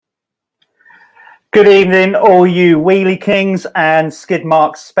Good evening, all you wheelie kings and skid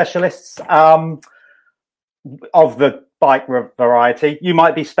marks specialists of the bike variety. You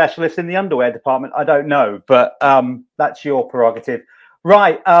might be specialists in the underwear department, I don't know, but that's your prerogative.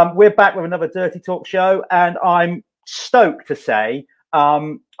 Right, we're back with another Dirty Talk show, and I'm stoked to say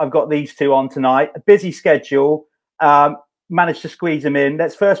I've got these two on tonight. A busy schedule, managed to squeeze them in.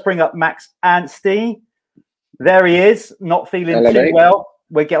 Let's first bring up Max Anstey. There he is, not feeling Hello, too mate. well.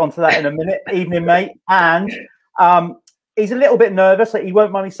 We'll get onto that in a minute. Evening, mate. And he's a little bit nervous. He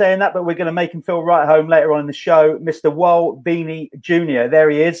won't mind me saying that, but we're going to make him feel right at home later on in the show. Mr. Woel Beanie Jr. There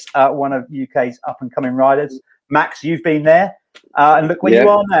he is, one of UK's up-and-coming riders. Max, you've been there. And look where you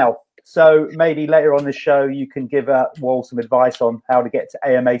are now. So maybe later on the show, you can give Woel some advice on how to get to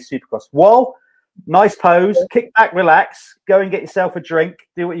AMA Supercross. Woel, nice pose. Kick back, relax. Go and get yourself a drink.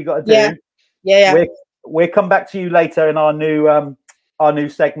 Do what you got to do. Yeah. We'll come back to you later in our new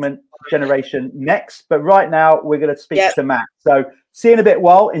segment, Generation Next. But right now, we're going to speak to Max. So see you in a bit,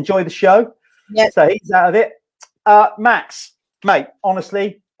 Woel. Enjoy the show. So he's out of it. Max, mate,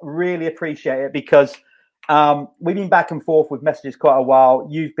 honestly, really appreciate it because we've been back and forth with messages quite a while.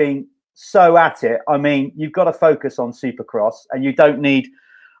 You've been so at it. I mean, you've got to focus on Supercross, and you don't need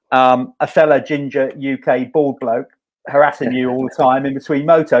a fellow ginger UK bald bloke harassing you all the time in between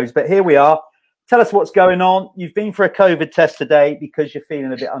motos. But here we are. Tell us what's going on. You've been for a COVID test today because you're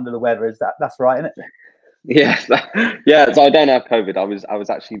feeling a bit under the weather. That's right, isn't it? Yeah. So I don't have COVID. I was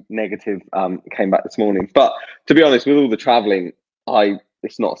actually negative. Came back this morning. But to be honest, with all the travelling,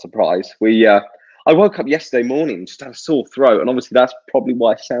 it's not a surprise. I woke up yesterday morning, just had a sore throat, and obviously that's probably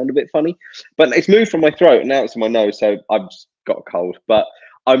why I sound a bit funny. But it's moved from my throat and now it's in my nose, so I've just got a cold. But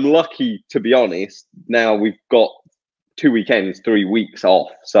I'm lucky, to be honest. Now we've got 2 weekends, 3 weeks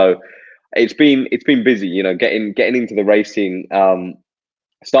off, so. It's been busy, getting into the racing,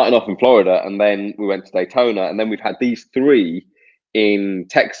 starting off in Florida, and then we went to Daytona, and then we've had these 3 in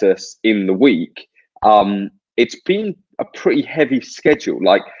Texas in the week. It's been a pretty heavy schedule.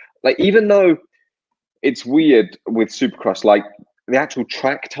 Like even though it's weird with Supercross, like the actual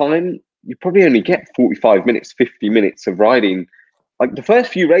track time, you probably only get 45 minutes, 50 minutes of riding. Like the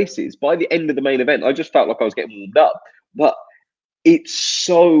first few races, by the end of the main event, I just felt like I was getting warmed up, but it's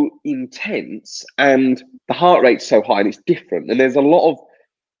so intense and the heart rate's so high and it's different. And there's a lot of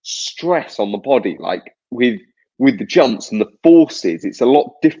stress on the body, like with the jumps and the forces. It's a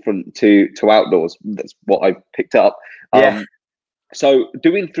lot different to outdoors. That's what I've picked up. So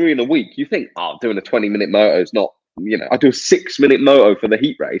doing 3 in a week, you think, doing a 20-minute moto is not, I do a 6-minute moto for the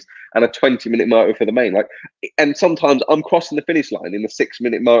heat race and a 20-minute moto for the main. And sometimes I'm crossing the finish line in the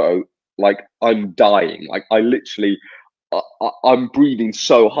 6-minute moto, like I'm dying. Like I literally... I'm breathing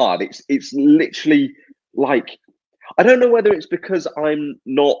so hard. It's literally like, I don't know whether it's because I'm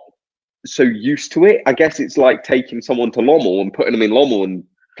not so used to it. I guess it's like taking someone to Lommel and putting them in Lommel and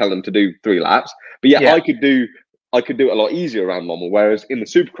telling them to do 3 laps. But I could do it a lot easier around Lommel. Whereas in the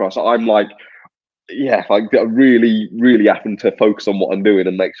Supercross, I'm like, I really, really happen to focus on what I'm doing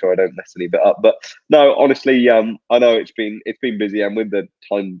and make sure I don't mess any bit up. But no, honestly, I know it's been busy, and with the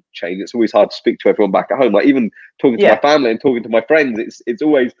time change, it's always hard to speak to everyone back at home. Like even talking to my family and talking to my friends, it's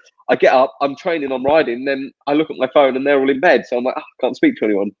always, I get up, I'm training, I'm riding, then I look at my phone and they're all in bed, so I'm like, I can't speak to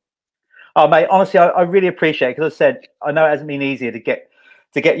anyone. Oh, mate, honestly, I really appreciate it because I said I know it hasn't been easier to get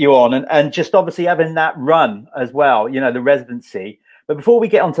you on, and just obviously having that run as well, the residency. But before we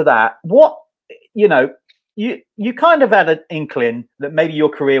get onto that, you kind of had an inkling that maybe your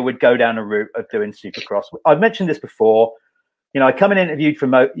career would go down a route of doing Supercross. I've mentioned this before. I come and interviewed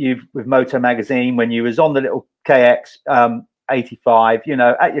you with Moto Magazine when you was on the little KX 85,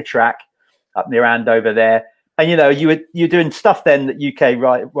 at your track up near Andover there. And, you're doing stuff then that UK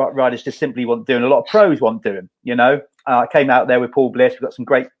riders just simply weren't doing. A lot of pros weren't doing, I came out there with Paul Bliss. We've got some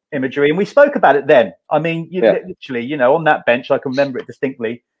great imagery. And we spoke about it then. I mean, literally, on that bench, I can remember it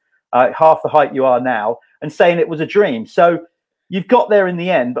distinctly. Half the height you are now, and saying it was a dream. So you've got there in the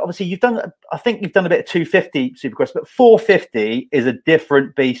end, but obviously I think you've done a bit of 250 Supercross, but 450 is a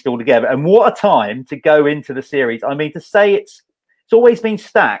different beast altogether. And what a time to go into the series. I mean, to say it's always been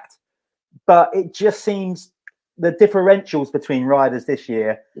stacked, but it just seems the differentials between riders this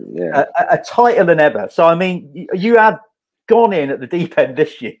year are tighter than ever. So, I mean, you have gone in at the deep end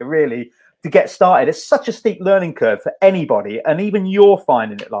this year, really, to get started. It's such a steep learning curve for anybody, and even you're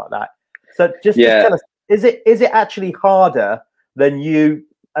finding it like that. So just tell us, is it actually harder than you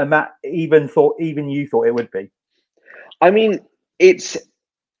and Matt even you thought it would be? I mean, it's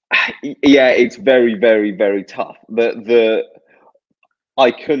very, very, very tough.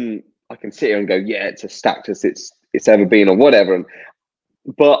 I can sit here and go, it's as stacked as it's ever been or whatever. And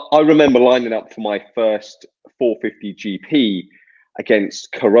but I remember lining up for my first 450 GP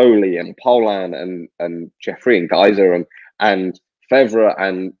against Caroli and Polan and Jeffrey and Geyser and Fevre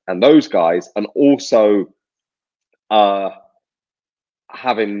and those guys, and also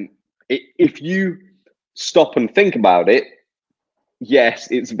having, if you stop and think about it, yes,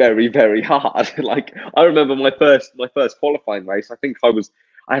 it's very, very hard. Like, I remember my first qualifying race. I think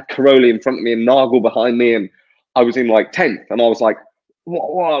I had Caroli in front of me and Nagel behind me, and I was in like 10th, and I was like,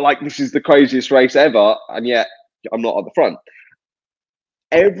 what, like, this is the craziest race ever, and yet I'm not at the front.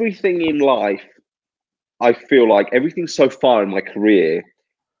 Everything in life, I feel like everything so far in my career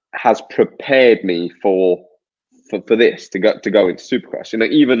has prepared me for this to go into Supercross. You know,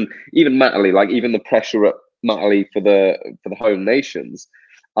 even Matterley, like even the pressure at Matterley for the home nations.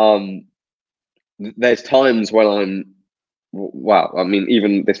 There's times when I mean,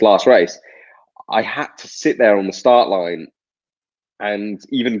 even this last race, I had to sit there on the start line, and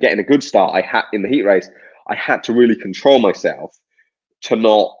even getting a good start, in the heat race, I had to really control myself to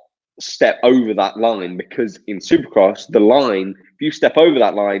not step over that line, because in Supercross, the line, if you step over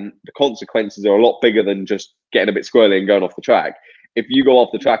that line, the consequences are a lot bigger than just getting a bit squirrely and going off the track. If you go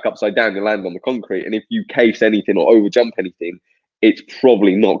off the track upside down, you land on the concrete, and if you case anything or overjump anything, it's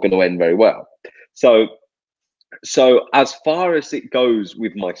probably not going to end very well. So as far as it goes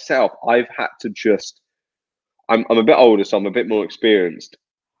with myself, I've had to just, I'm a bit older, so I'm a bit more experienced.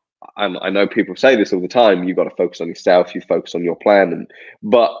 And I know people say this all the time, you've got to focus on yourself, you focus on your plan.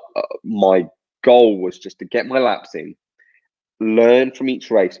 But my goal was just to get my laps in, learn from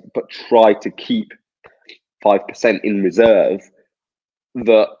each race, but try to keep 5% in reserve,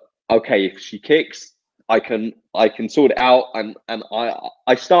 that, okay, if she kicks, I can sort it out. And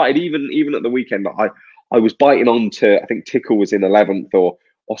I started even at the weekend, I was biting on to, I think Tickle was in 11th or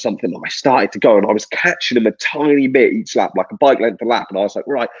something. I started to go, and I was catching him a tiny bit each lap, like a bike length a lap. And I was like,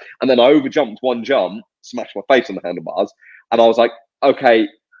 right. And then I overjumped one jump, smashed my face on the handlebars. And I was like, okay,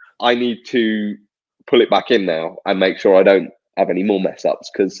 I need to pull it back in now and make sure I don't have any more mess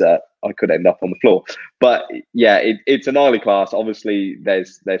ups, because I could end up on the floor. But yeah, it's an gnarly class. Obviously,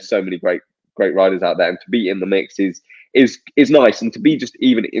 there's so many great riders out there, and to be in the mix is nice. And to be just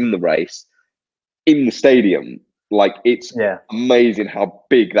even in the race, in the stadium, like, it's amazing how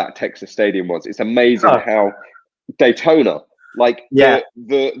big that Texas stadium was. It's amazing how Daytona, like,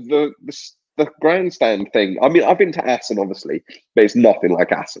 the grandstand thing. I mean, I've been to Assen, obviously, but it's nothing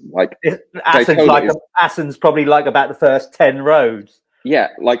like Assen. Like, Assen's probably like about the first 10 roads. Yeah,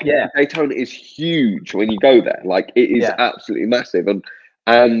 like, Daytona is huge when you go there. Like, it is absolutely massive,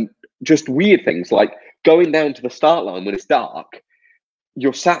 and just weird things like going down to the start line when it's dark.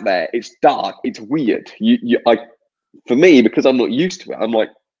 You're sat there, it's dark, it's weird. For me, because I'm not used to it, I'm like,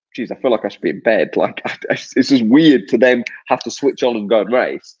 geez, I feel like I should be in bed. Like, it's just weird to then have to switch on and go and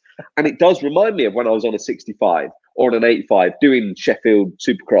race. And it does remind me of when I was on a 65 or on an 85 doing Sheffield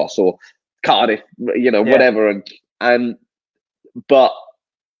Supercross or Cardiff, whatever. But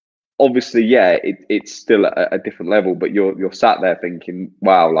obviously, it's still a different level. But you're sat there thinking,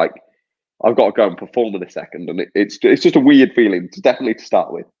 wow, like, I've got to go and perform in a second, and it's just a weird feeling, definitely to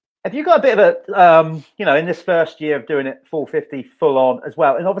start with. Have you got a bit of a, in this first year of doing it 450 full on as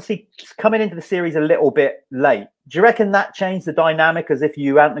well, and obviously coming into the series a little bit late, do you reckon that changed the dynamic as if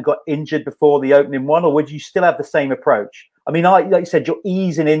you hadn't got injured before the opening one, or would you still have the same approach? I mean, like you said, you're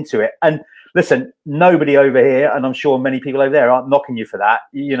easing into it. And listen, nobody over here, and I'm sure many people over there aren't knocking you for that.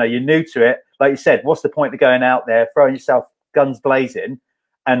 You're new to it. Like you said, what's the point of going out there, throwing yourself guns blazing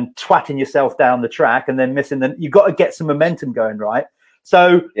and twatting yourself down the track and then missing you've got to get some momentum going, right?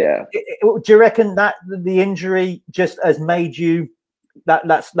 So do you reckon that the injury just has made you,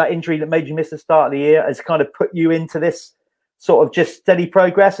 that injury that made you miss the start of the year has kind of put you into this sort of just steady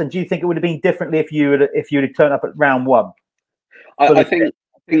progress? And do you think it would have been differently if you had turned up at round one? I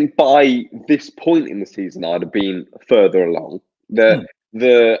think by this point in the season, I'd have been further along. I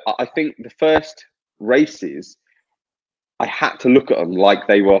think the first races, I had to look at them like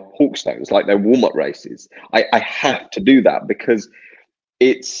they were Hawkstones, like they're warm-up races. I have to do that, because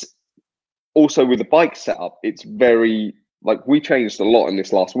it's also with the bike setup, it's very, like, we changed a lot in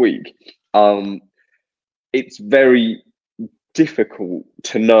this last week. It's very difficult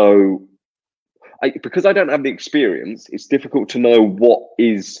to know, because I don't have the experience, it's difficult to know what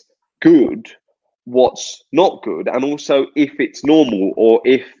is good, what's not good, and also if it's normal, or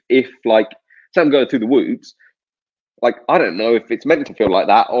if like, say I'm going through the whoops, like, I don't know if it's meant to feel like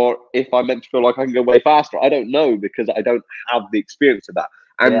that, or if I'm meant to feel like I can go way faster. I don't know, because I don't have the experience of that.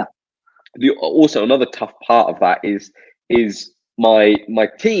 And also another tough part of that is my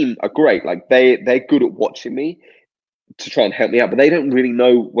team are great. Like, they're good at watching me. to try and help me out, but they don't really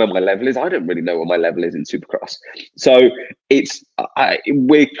know where my level is. I don't really know where my level is in Supercross. So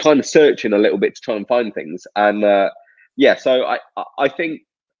we're kind of searching a little bit to try and find things. And so I think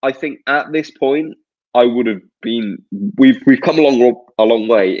at this point I would have been. We've come along a long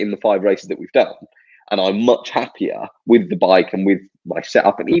way in the 5 races that we've done, and I'm much happier with the bike and with my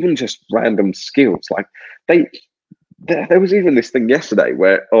setup and even just random skills. Like there was even this thing yesterday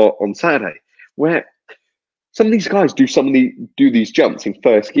or on Saturday where some of these guys do these jumps in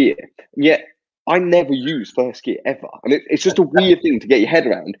first gear, yet I never use first gear ever, and it's just a weird thing to get your head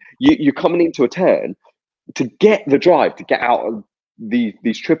around. You're coming into a turn to get the drive to get out of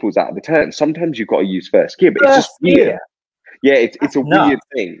these triples out of the turn. Sometimes you've got to use first gear, but it's just weird. Yeah, it's a weird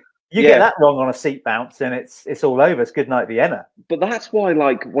thing. You get that wrong on a seat bounce, and it's all over. It's good night Vienna. But that's why,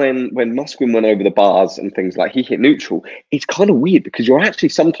 like when Musquin went over the bars and things, like he hit neutral, it's kind of weird because you're actually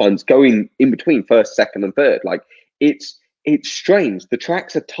sometimes going in between first, second, and third. Like it's strange. The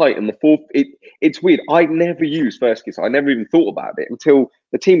tracks are tight, and the fourth. It's weird. I never used first gear, so I never even thought about it until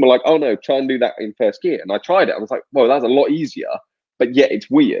the team were like, "Oh no, try and do that in first gear." And I tried it. I was like, "Well, that's a lot easier," but yet it's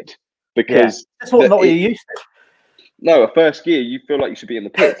weird because that's not what you used to. No, a first gear, you feel like you should be in the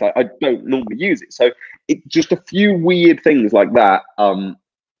pits. I don't normally use it. So it's just a few weird things like that.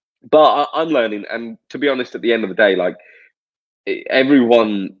 But I'm learning. And to be honest, at the end of the day, like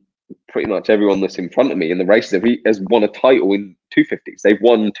pretty much everyone that's in front of me in the races has won a title in 250s. They've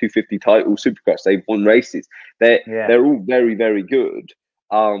won 250 titles, Supercross. They've won races. They're all very, very good.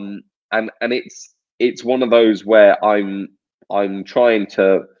 And it's one of those where I'm trying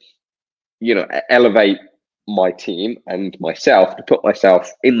to, elevate my team and myself to put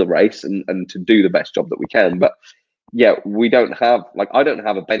myself in the race and to do the best job that we can. But yeah, we don't have, like, I don't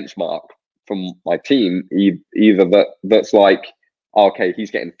have a benchmark from my team either that's like, okay, he's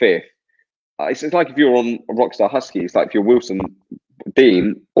getting 5th. It's like if you're on a Rockstar Husky, it's like if you're Wilson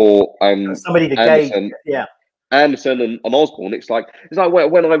Dean or somebody to Anderson, gauge, Anderson and Osborne. It's like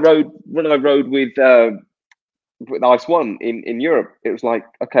when I rode with Ice One in Europe. It was like,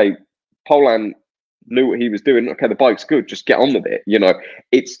 okay, Polan knew what he was doing. Okay, the bike's good. Just get on with it.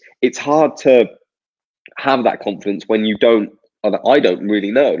 It's hard to have that confidence when you don't. I don't really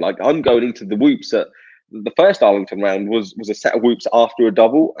know. Like I'm going into the whoops at the first Arlington round was a set of whoops after a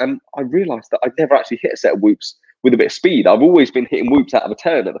double, and I realised that I'd never actually hit a set of whoops with a bit of speed. I've always been hitting whoops out of a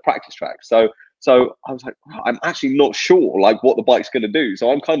turn at the practice track. So I was like, I'm actually not sure like what the bike's going to do.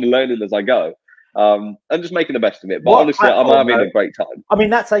 So I'm kind of learning as I go. I'm just making the best of it. But honestly, I'm having a great time. I mean,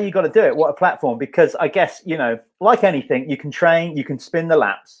 that's how you got to do it. What a platform. Because I guess, like anything, you can train, you can spin the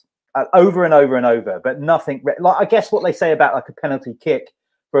laps over and over and over, but nothing like, I guess what they say about like a penalty kick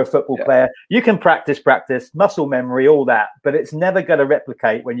for a football player, you can practice, muscle memory, all that, but it's never going to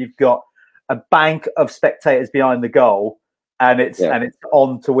replicate when you've got a bank of spectators behind the goal and it's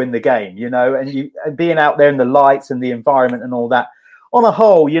on to win the game, and being out there in the lights and the environment and all that. On a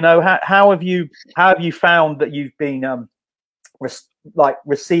whole, how have you found that you've been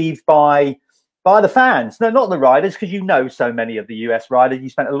received by the fans? No, not the riders, because so many of the US riders. You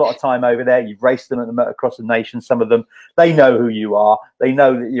spent a lot of time over there. You've raced them at the Motocross of Nations. Some of them, they know who you are. They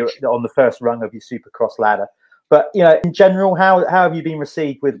know that you're on the first rung of your Supercross ladder. But in general, how have you been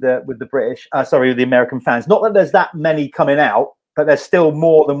received with the with the American fans? Not that there's that many coming out, but there's still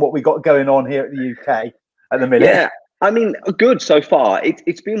more than what we got going on here at the UK at the minute. Yeah. I mean, good so far.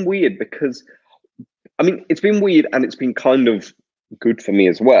 It's been weird because, it's been weird and it's been kind of good for me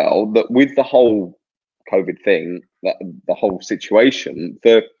as well that with the whole COVID thing, the whole situation,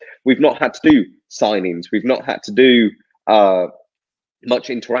 we've not had to do signings, we've not had to do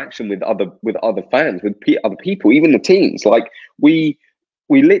much interaction with other fans, with other people, even the teams. Like we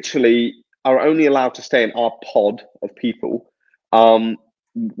literally are only allowed to stay in our pod of people.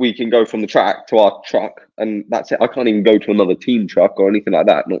 We can go from the track to our truck and that's it. I can't even go to another team truck or anything like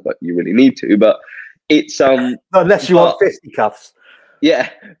that. Not that you really need to, but it's unless you want fisticuffs. Yeah,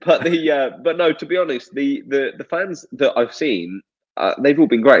 but but no, to be honest, the fans that I've seen, they've all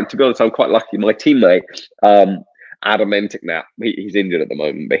been great. And to be honest, I'm quite lucky. My teammate, Adam Entiknap, he's injured at the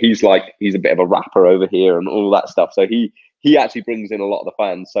moment, but he's a bit of a rapper over here and all that stuff. So he actually brings in a lot of the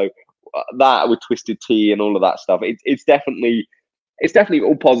fans. So that with Twisted Tea and all of that stuff, it's definitely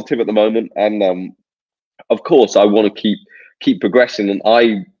all positive at the moment. And of course, I want to keep progressing, and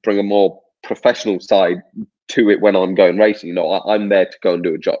I bring a more professional side to it when I'm going racing. I'm there to go and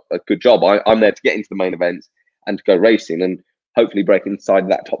do a good job. I'm there to get into the main events and to go racing and hopefully break inside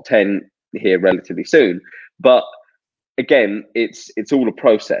that top 10 here relatively soon. But again, it's all a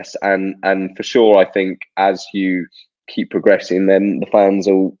process, and for sure, I think as you keep progressing, then the fans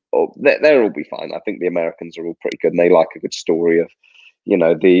they'll all be fine. I think the Americans are all pretty good, and they like a good story of, you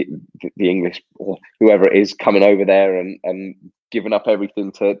know, the English or whoever it is coming over there and giving up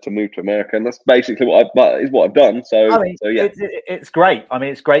everything to move to America, and that's basically what I've done. So, I mean, so yeah, it's great. I mean,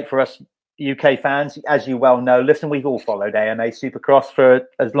 it's great for us UK fans, as you well know. Listen, we've all followed AMA Supercross for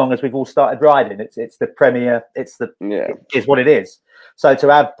as long as we've all started riding. It's the premier. It is what it is. So to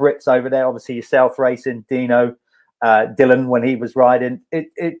have Brits over there, obviously yourself racing, Dino, Dylan when he was riding,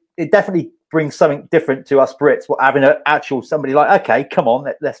 it definitely brings something different to us Brits. What having an actual somebody like, okay, come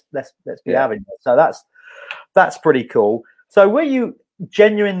on, let's be having it. So that's pretty cool. So were you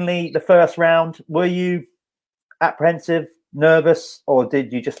genuinely the first round? Were you apprehensive, nervous, or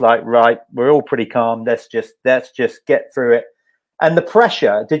did you just like, right, we're all pretty calm, let's just get through it? And the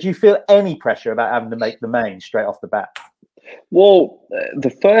pressure, did you feel any pressure about having to make the main straight off the bat? Well, the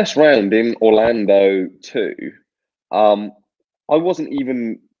first round in Orlando too, I wasn't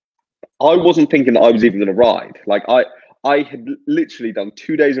thinking that I was even going to ride. Like I had literally done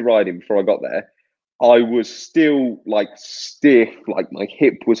 2 days of riding before I got there. I was still like stiff, like my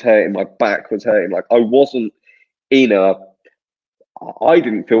hip was hurting, my back was hurting. Like I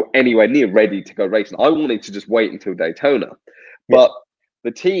didn't feel anywhere near ready to go racing. I wanted to just wait until Daytona. But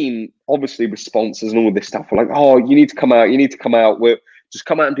the team, obviously with sponsors and all this stuff, were like, oh, you need to come out. We'll just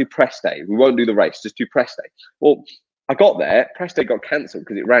come out and do press day. We won't do the race, just do press day. Well, I got there, press day got cancelled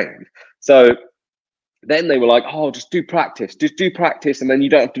because it rained. So then they were like, oh, just do practice, and then you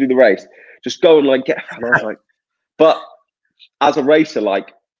don't have to do the race. Just go and like get. And I was like, but as a racer,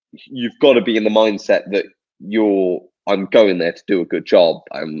 like you've got to be in the mindset that I'm going there to do a good job,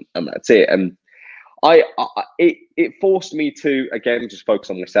 and that's it. And it forced me to again just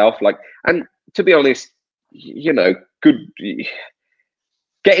focus on myself. Like, and to be honest, you know,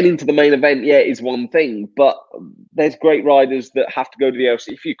 getting into the main event, is one thing, but there's great riders that have to go to the LC.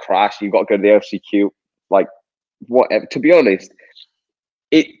 If you crash, you've got to go to the LCQ. Like, whatever. To be honest,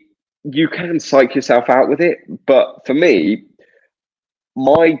 you can psych yourself out with it, but for me,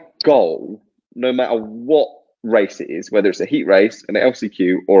 my goal, no matter what race it is, whether it's a heat race, an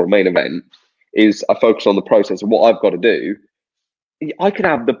LCQ, or a main event, is I focus on the process of what I've got to do. I could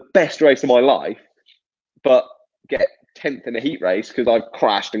have the best race of my life, but get 10th in a heat race because I've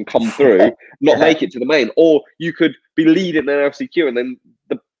crashed and come through, not make it to the main. Or you could be leading an LCQ and then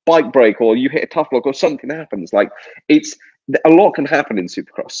the bike break, or you hit a tough block, or something happens. Like, a lot can happen in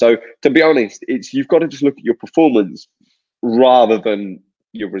Supercross. So to be honest, you've got to just look at your performance rather than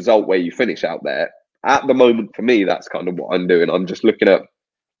your result where you finish out there. At the moment, for me, that's kind of what I'm doing. I'm just looking at,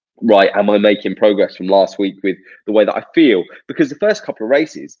 right, am I making progress from last week with the way that I feel? Because the first couple of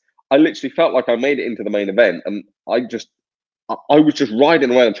races, I literally felt like I made it into the main event, and I was just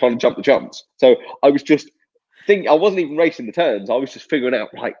riding around trying to jump the jumps. So I was just thinking, I wasn't even racing the turns. I was just figuring out,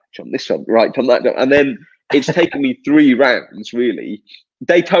 right, jump this jump, right, jump that jump. And then it's taken me 3 rounds, really.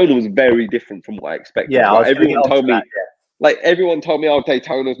 Daytona was very different from what I expected. Yeah, like, everyone told me, oh,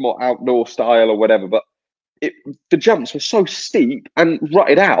 Daytona's more outdoor style or whatever, but the jumps were so steep and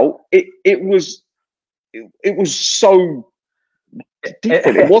rutted out. It was so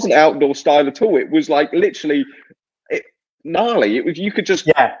different. It wasn't outdoor style at all. It was like literally gnarly. It was, you could just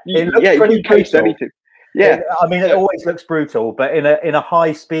it looked pretty brutal. Anything. Yeah, I mean, it always looks brutal, but in a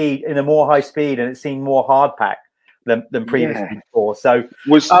high speed, in a more high speed, and it seemed more hard packed than previously before. So it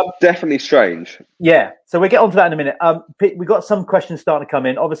was definitely strange. Yeah. So we'll get on to that in a minute. We've got some questions starting to come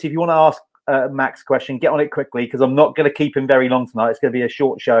in. Obviously, if you want to ask Max a question, get on it quickly, because I'm not going to keep him very long tonight. It's going to be a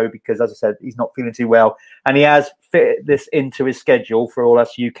short show because, as I said, he's not feeling too well, and he has fit this into his schedule for all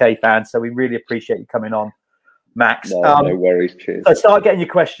us UK fans. So we really appreciate you coming on, Max. No worries. Cheers. So start getting your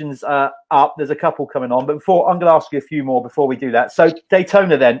questions up. There's a couple coming on, but I'm going to ask you a few more before we do that. So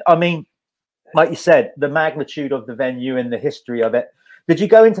Daytona, then. I mean, like you said, the magnitude of the venue and the history of it. Did you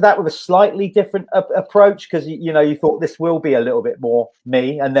go into that with a slightly different approach? Because, you thought this will be a little bit more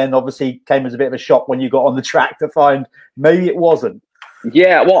me, and then obviously came as a bit of a shock when you got on the track to find maybe it wasn't.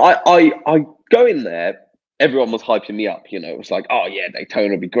 Yeah, well, I go in there. Everyone was hyping me up. It was like, oh yeah,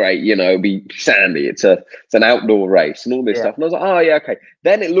 Daytona will be great. It'll be sandy. It's an outdoor race and all this stuff. And I was like, oh yeah, okay.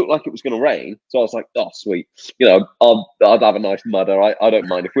 Then it looked like it was going to rain, so I was like, oh sweet. I'd have a nice mudder. I don't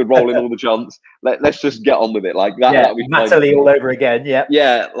mind if we're rolling all the jumps. Let's just get on with it like that. Yeah, Matterly all over again. Yeah,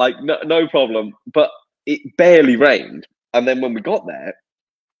 yeah, like no problem. But it barely rained, and then when we got there,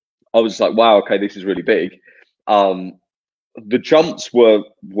 I was like, wow, okay, this is really big. The jumps were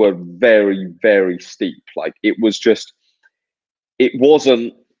very, very steep. Like, it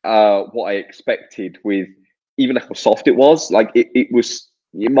wasn't what I expected with even how soft it was. Like, it was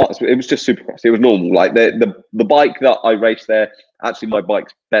It was just Supercross. It was normal. Like the bike that I raced there. Actually, my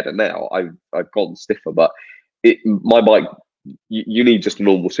bike's better now. I've gotten stiffer, but my bike. You need just a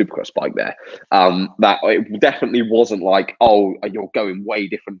normal Supercross bike there. That it definitely wasn't like, oh, you're going way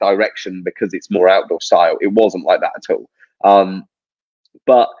different direction because it's more outdoor style. It wasn't like that at all.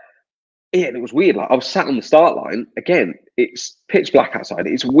 But yeah, it was weird. Like I was sat on the start line again. It's pitch black outside.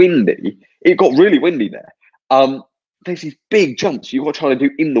 It's windy. It got really windy there. There's these big jumps you're trying to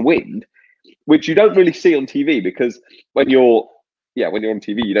do in the wind, which you don't really see on TV because when you're on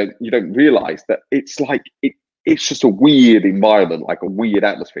TV, you don't realize that it's like it's just a weird environment, like a weird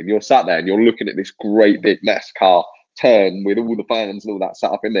atmosphere. And you're sat there and you're looking at this great big NASCAR turn with all the fans and all that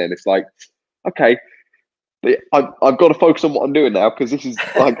set up in there, and it's like, okay, I've got to focus on what I'm doing now because this is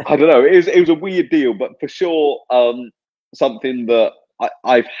like I don't know. It was a weird deal, but for sure, something that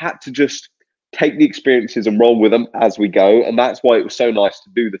I've had to just take the experiences and roll with them as we go, and that's why it was so nice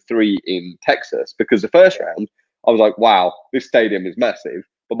to do the 3 in Texas because the first round I was like, wow, this stadium is massive.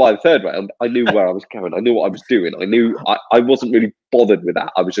 But by the third round, I knew where I was going. I knew what I was doing. I knew I wasn't really bothered with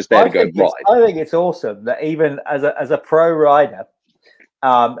that. I was just there to go ride. I think it's awesome that even as a pro rider,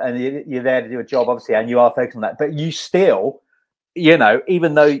 and you're there to do a job, obviously, and you are focused on that, but you still,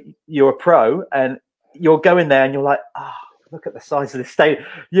 even though you're a pro and you're going there and you're like, look at the size of this stadium.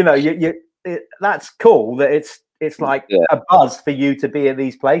 That's cool that it's like a buzz for you to be at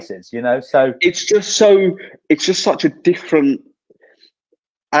these places, so it's just such a different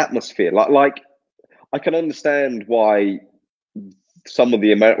atmosphere. Like I can understand why some of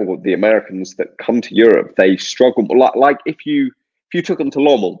the Americans that come to Europe, they struggle. Like if you took them to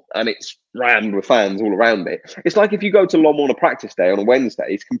Lommel and it's rammed with fans all around it, it's like if you go to Lommel on a practice day on a Wednesday,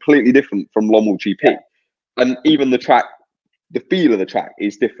 it's completely different from Lommel GP, and even the track, the feel of the track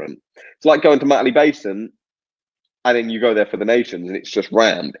is different. It's like going to Matley Basin and then you go there for the Nations and it's just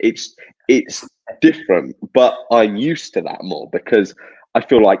rammed. It's different, but I'm used to that more because I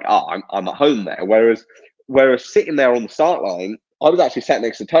feel like I'm at home there. Whereas sitting there on the start line, I was actually sat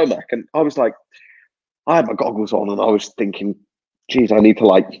next to Tomac and I was like, I had my goggles on and I was thinking, geez, I need to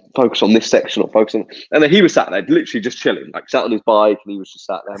like focus on this section or focus on. And then he was sat there, literally just chilling, like sat on his bike, and he was just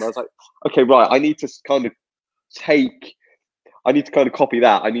sat there. And I was like, okay, right, I need to kind of copy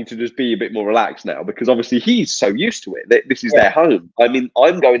that. I need to just be a bit more relaxed now because obviously he's so used to it. This is their home. I mean,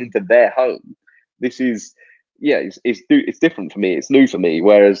 I'm going into their home. This is, it's different for me. It's new for me.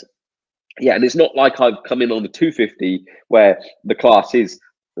 Whereas, and it's not like I've come in on the 250 where the class is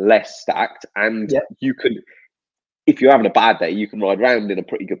less stacked and you could, if you're having a bad day, you can ride around in a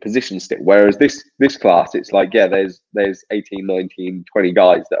pretty good position still. Whereas this class, it's like, there's 18, 19, 20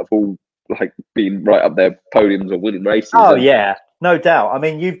 guys that have all like been right up there podiums or winning races. Oh yeah, no doubt. I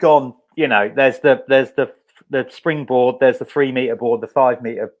mean, you've gone, there's the springboard, there's the 3 meter board, the 5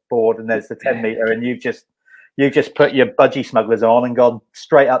 meter board, and there's the 10 meter, and you've just put your budgie smugglers on and gone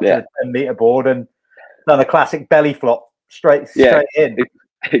straight up to the 10 meter board and done a classic belly flop straight in.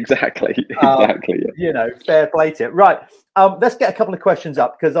 Exactly. Fair play to it. Right. Let's get a couple of questions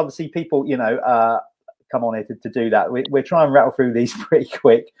up because obviously people, come on here to do that. We're trying to rattle through these pretty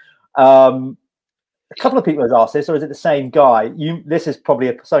quick. A couple of people have asked this, or is it the same guy? This is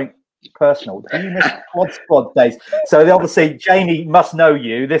probably something personal. Do you miss Quad Squad days? So obviously Jamie must know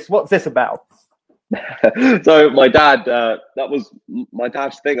you. What's this about? So my dad, that was my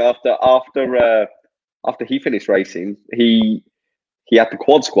dad's thing. After he finished racing, he had the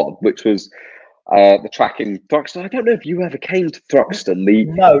Quad Squad, which was the track in Thruxton. I don't know if you ever came to Thruxton.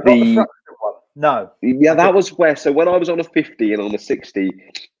 Not the Thruxton one. No. Yeah, that was where. So when I was on a 50 and on a 60,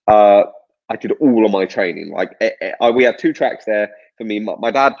 I did all of my training. Like we had 2 tracks there for me.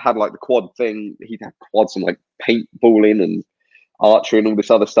 My dad had like the quad thing. He'd have quads and like paintballing and archery and all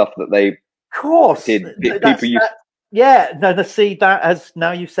this other stuff that they did. See that as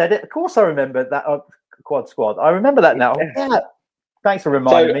now you've said it. Of course, I remember that Quad Squad. I remember that now. Yeah. Thanks for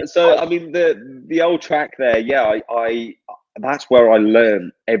reminding me. So I mean the old track there. Yeah, I that's where I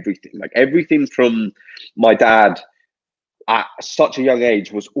learned everything. Like everything from my dad at such a young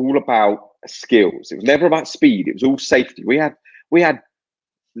age was all about skills. It was never about speed. It was all safety. We had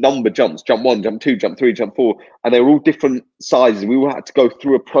number jumps, jump 1, jump 2, jump 3, jump 4, and they were all different sizes. We all had to go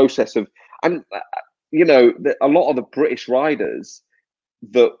through a process of, and a lot of the British riders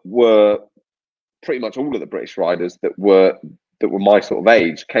that were pretty much all of the British riders that were my sort of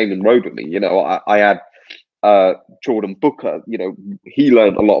age came and rode with me. I had Jordan Booker. He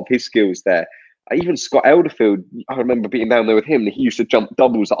learned a lot of his skills there. Even Scott Elderfield, I remember being down there with him. He used to jump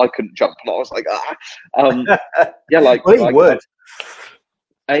doubles that I couldn't jump, and I was like, he would.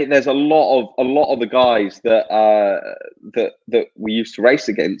 there's a lot of the guys that we used to race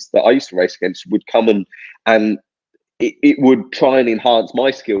against, that I used to race against, would come and it would try and enhance my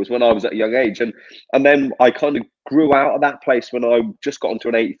skills when I was at a young age, and then I kind of grew out of that place when I just got onto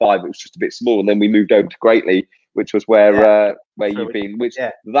an 85. It was just a bit small, and then we moved over to Greatly, which was where you've been, which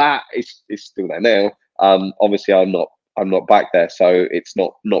that is still there now. Obviously, I'm not back there, so it's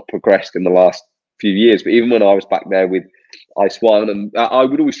not progressed in the last few years. But even when I was back there with Ice One, and I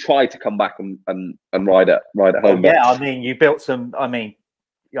would always try to come back and ride at home. Yeah, I mean, you built some. I mean,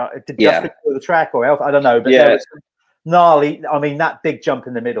 did Justin do the track or else? I don't know, but there was some gnarly. I mean, that big jump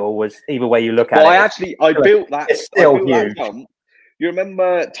in the middle was, either way you look at it. I built that. It's still huge. You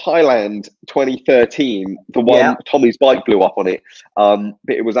remember Thailand 2013, the one Tommy's bike blew up on it,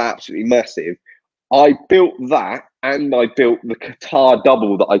 but it was absolutely massive. I built that, and I built the Qatar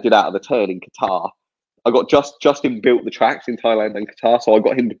double that I did out of the turn in Qatar. I got Justin built the tracks in Thailand and Qatar, so I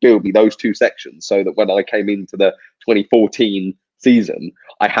got him to build me those two sections, so that when I came into the 2014 season,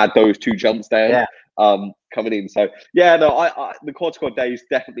 I had those two jumps down coming in. So the Quad Squad days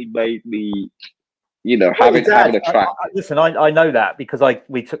definitely made me, having a track. Listen, I know that because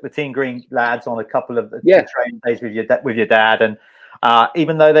we took the Team Green lads on a couple of training days with your dad, and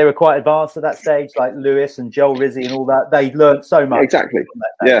even though they were quite advanced at that stage, like Lewis and Joel Rizzi and all that, they learned so much. Exactly.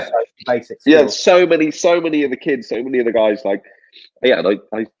 So basics. Yeah, so many of the kids, so many of the guys, like,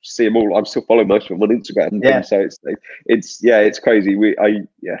 I see them all. I'm still following most of them on Instagram. And so it's crazy. A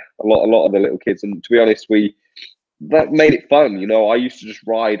lot of the little kids, and to be honest, that made it fun. I used to just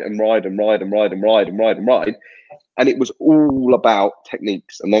ride, and it was all about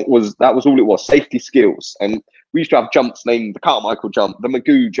techniques, and that was all it was. Safety skills, and we used to have jumps named the Carmichael jump, the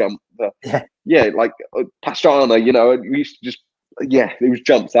Magoo jump, like Pastrana. We used to just it was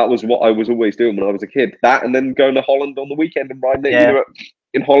jumps. That was what I was always doing when I was a kid. That, and then going to Holland on the weekend and riding it either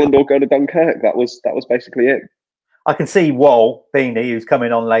in Holland or going to Dunkirk. That was basically it. I can see Wal Beanie, who's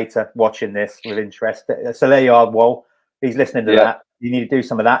coming on later, watching this with interest. So there you are, Wal. He's listening to that. You need to do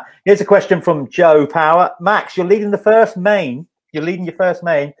some of that. Here's a question from Joe Power. Max, you're leading your first main,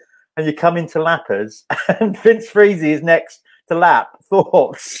 and you come into lappers, and Vince Friese is next to lap.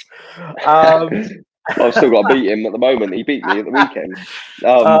 Thoughts? I've still got to beat him at the moment. He beat me at the weekend.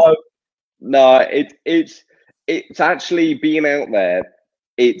 No, it's actually being out there.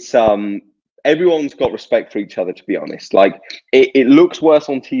 It's everyone's got respect for each other, to be honest. Like, it looks worse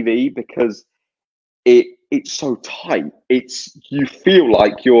on TV because it's so tight. You feel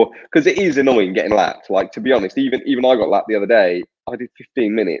like because it is annoying getting lapped. Like, to be honest, even I got lapped the other day. I did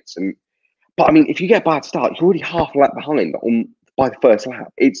 15 minutes, but I mean, if you get a bad start, you're already half a lap behind by the first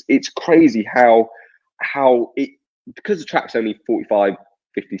lap. It's crazy how because the track's only 45,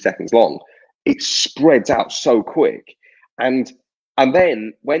 50 seconds long, it spreads out so quick, and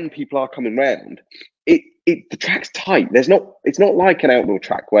then when people are coming round, the track's tight. It's not like an outdoor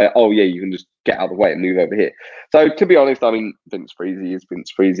track where you can just get out of the way and move over here. So, to be honest, I mean, Vince Friese is Vince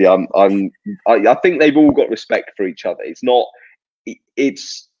Friese. I think they've all got respect for each other.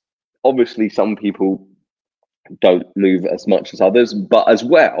 It's obviously some people don't move as much as others, but as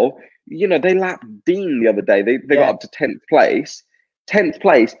well, they lapped Dean the other day. They got up to 10th place. 10th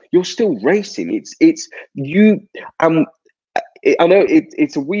place, you're still racing. It's you. I know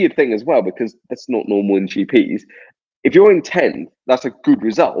it's a weird thing as well, because that's not normal in GPs. If you're in 10th, that's a good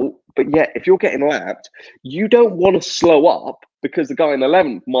result. But yet, if you're getting lapped, you don't want to slow up because the guy in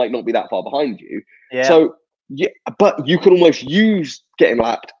 11th might not be that far behind you. Yeah. So, but you can almost use getting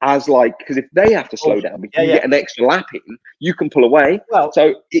lapped as because if they have to slow down, because you get an extra lap in, you can pull away. Well,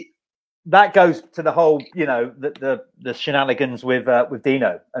 that goes to the whole, the shenanigans with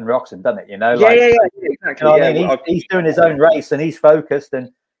Dino and Roxon, doesn't it? Exactly. He's doing his own race and he's focused,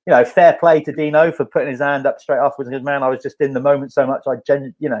 and fair play to Dino for putting his hand up straight afterwards. Because, man, I was just in the moment so much. So it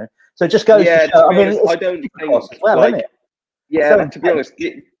just goes. To show, I don't think as well, isn't it? Yeah, so, to be honest,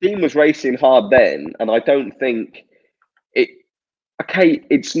 Dean was racing hard then, and I don't think it. Okay,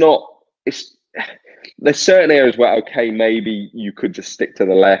 it's not. There's certain areas where maybe you could just stick to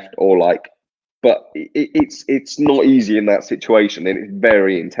the left but it's not easy in that situation, and it's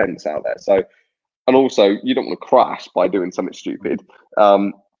very intense out there. So, and also you don't want to crash by doing something stupid.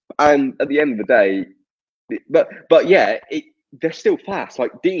 And at the end of the day, they're still fast.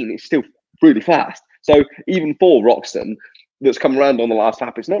 Like, Dean is still really fast. So even for Roxon, that's come around on the last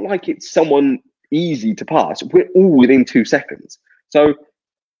lap, it's not like it's someone easy to pass. We're all within 2 seconds. So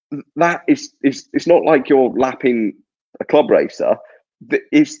that it's not like you're lapping a club racer.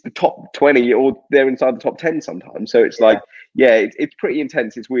 It's the top 20, or they're inside the top 10 sometimes. So it's it's pretty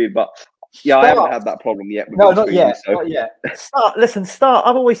intense. It's weird, but Yeah, I haven't had that problem yet. With No, not yet. so. Not yet. Start.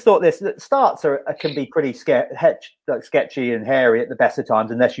 I've always thought this. That starts can be pretty sketchy and hairy at the best of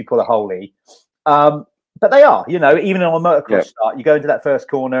times, unless you pull a holy. But they are, even on a motocross start, you go into that first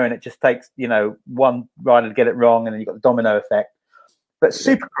corner and it just takes, one rider to get it wrong, and then you've got the domino effect. But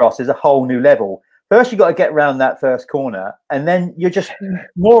Supercross is a whole new level. First, you've got to get around that first corner, and then you're just,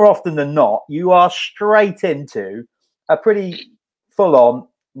 more often than not, you are straight into a pretty full-on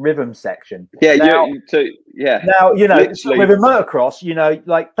rhythm section. Yeah, now, Now, with a motocross,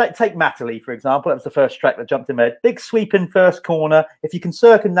 like take Matterley, for example. That was the first track that jumped in my head. Big sweeping first corner. If you can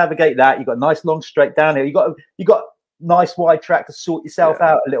circumnavigate that, you've got a nice long straight downhill. You got nice wide track to sort yourself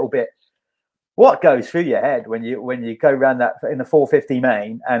out a little bit. What goes through your head when you go around that in the 450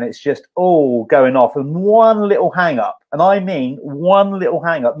 main, and it's just all going off, and one little hang up, and I mean one little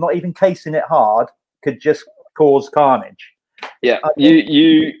hang up, not even casing it hard, could just cause carnage. Yeah,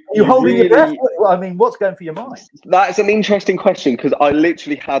 you holding your breath? I mean, what's going through your mind? That's an interesting question, because I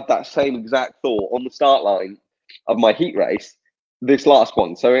literally had that same exact thought on the start line of my heat race, this last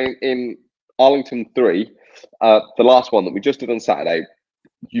one. So in Arlington 3, the last one that we just did on Saturday,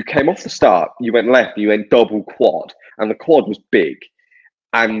 you came off the start, you went left, you went double quad, and the quad was big,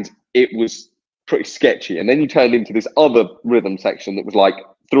 and it was pretty sketchy. And then you turned into this other rhythm section that was like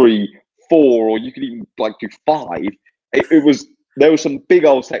 3, 4, or you could even like do 5. There were some big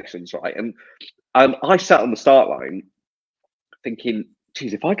old sections, right? And I sat on the start line thinking,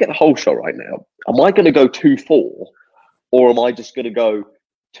 geez, if I get the whole shot right now, am I going to go 2-4, or am I just going to go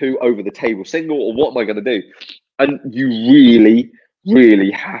 2 over the table single, or what am I going to do? And you really,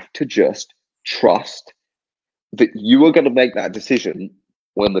 really have to just trust that you are going to make that decision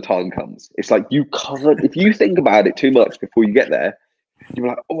when the time comes. It's like, you can't, if you think about it too much before you get there, you're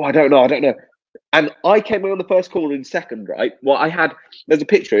like, oh, I don't know. And I came in on the first corner in second, right? Well, there's a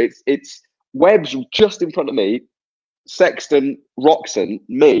picture. It's Webb's just in front of me, Sexton, Roxon,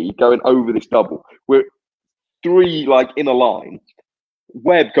 me going over this double. We're 3 like in a line.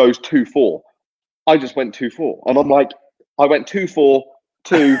 Webb goes 2-4. I just went 2-4. And I'm like, I went 2-4,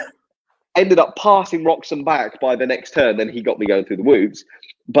 2, ended up passing Roxon back by the next turn. Then he got me going through the whoops.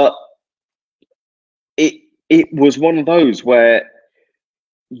 But it was one of those where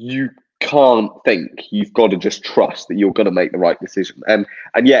you can't think, you've got to just trust that you're going to make the right decision. And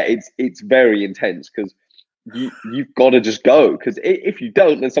yeah, it's very intense, because you've got to just go, because if you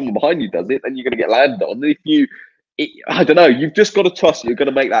don't, then someone behind you does it, then you're going to get landed on. And I don't know, you've just got to trust you're going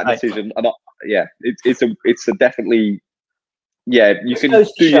to make that decision. And it's a definitely, you can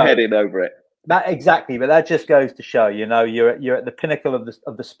do your head in over it. That exactly, but that just goes to show, you're at the pinnacle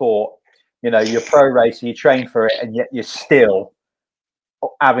of the sport. You're pro racer, you train for it, and yet you're still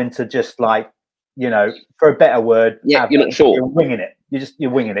having to just for a better word, you're not sure. You're winging it.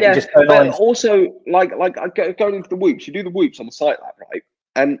 You're winging it. Yeah, you just but also like going into the whoops, you do the whoops on the sight lap, right?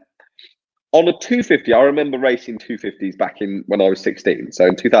 And on a 250, I remember racing 250s back in when I was 16, so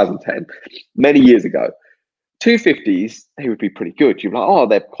in 2010, many years ago. 250s, they would be pretty good. You're like, oh,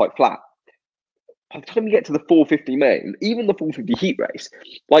 they're quite flat. By the time you get to the 450 main, even the 450 heat race,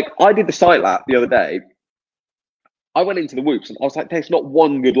 like I did the sight lap the other day, I went into the whoops and I was like, there's not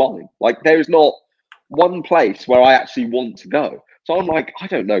one good line. Like there is not one place where I actually want to go. So I'm like, I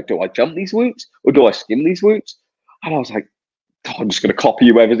don't know, do I jump these whoops or do I skim these whoops? And I was like, oh, I'm just going to copy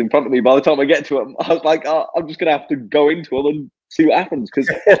whoever's in front of me. By the time I get to them, I was like, I'm just going to have to go into them and see what happens,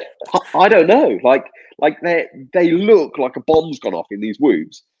 because I don't know. Like they look like a bomb's gone off in these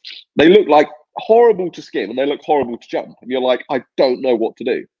whoops. They look like horrible to skim and they look horrible to jump. And you're like, I don't know what to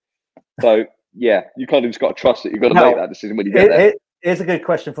do. So yeah, you kind of just got to trust that you've got to make that decision when you get there. Here's a good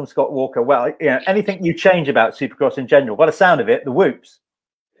question from Scott Walker. Well, anything you change about Supercross in general? By the sound of it, the whoops.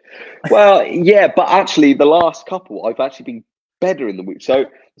 Well, yeah, but actually, the last couple, I've actually been better in the whoops. So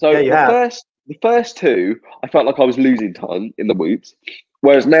the first 2, I felt like I was losing time in the whoops,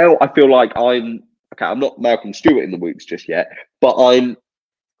 whereas now I feel like I'm not Malcolm Stewart in the whoops just yet, but I'm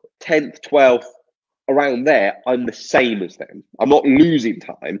 10th, 12th. Around there, I'm the same as them. I'm not losing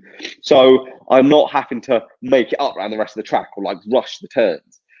time, so I'm not having to make it up around the rest of the track or like rush the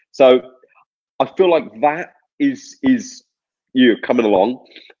turns. So I feel like that is you coming along.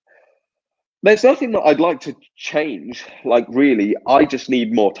 There's nothing that I'd like to change. Like really, I just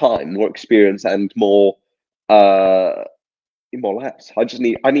need more time, more experience, and more laps.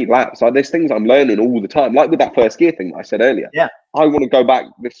 I need laps. There's things I'm learning all the time. Like with that first gear thing that I said earlier. Yeah, I want to go back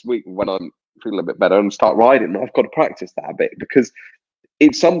this week when I'm feeling a bit better and start riding. I've got to practice that a bit, because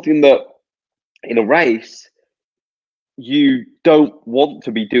it's something that in a race you don't want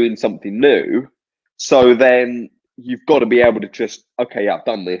to be doing something new. So then you've got to be able to just, okay, I've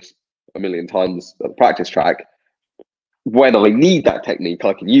done this, a million times at the practice track. When I need that technique,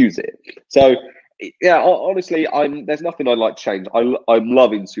 I can use it. So yeah, honestly, there's nothing I'd like to change. I'm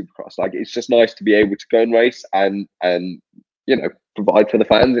loving Supercross. Like, it's just nice to be able to go and race and provide for the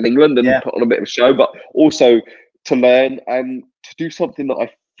fans in England and put on a bit of a show, but also to learn and to do something that I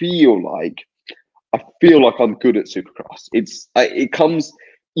feel like I'm good at Supercross. It comes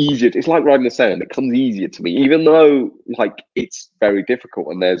easier. It's like riding a sand. It comes easier to me, even though like it's very difficult.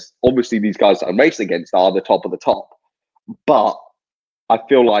 And there's obviously these guys that I'm racing against are the top of the top, but I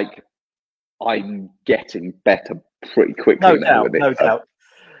feel like I'm getting better pretty quickly now with it. No doubt.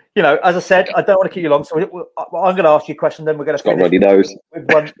 As I said, I don't want to keep you long, so I'm going to ask you a question. Then we're going to finish runny nose with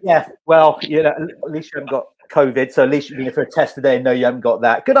one. Yeah, well, at least you haven't got COVID, so at least you've been for a test today and know you haven't got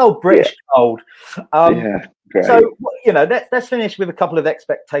that. Good old British cold. Great. So let's finish with a couple of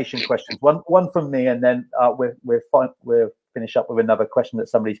expectation questions. One from me, and then we'll finish up with another question that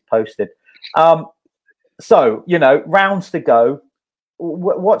somebody's posted. So rounds to go.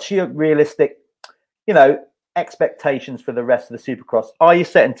 What's your realistic, expectations for the rest of the Supercross? Are you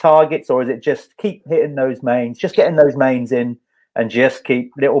setting targets, or is it just keep hitting those mains, just getting those mains in, and just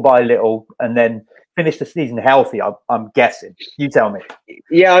keep little by little, and then finish the season healthy? I'm guessing. You tell me.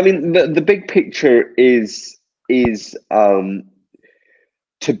 Yeah, I mean, the big picture is to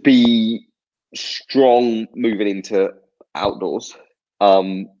be strong moving into outdoors,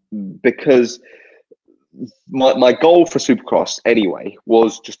 because my goal for Supercross anyway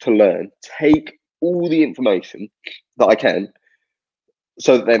was just to learn, take all the information that I can,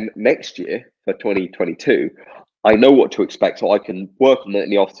 so that then next year for 2022, I know what to expect, so I can work on it in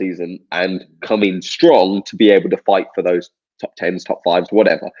the off season and come in strong to be able to fight for those top 10s, top 5s,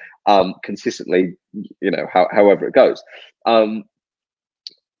 whatever, consistently, however it goes.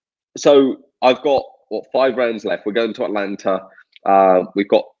 So I've got 5 rounds left. We're going to Atlanta. We've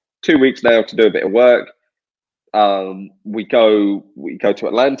got 2 weeks now to do a bit of work. We go to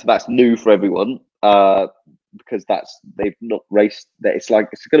Atlanta. That's new for everyone, because they've not raced that. It's going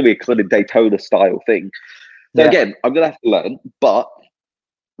to be a kind of Daytona style thing. So again, I'm going to have to learn, but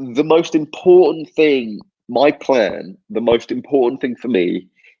the most important thing, the most important thing for me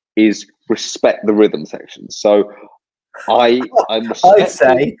is respect the rhythm sections. So I'm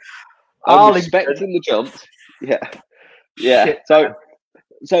respecting the jumps. Yeah. Shit, so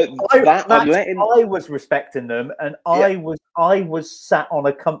I was respecting them, and I was sat on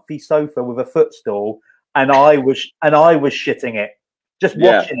a comfy sofa with a footstool, and I was shitting it, just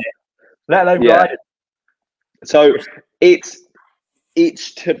watching it, let alone riding. So it's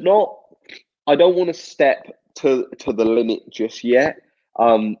to not. I don't want to step to the limit just yet.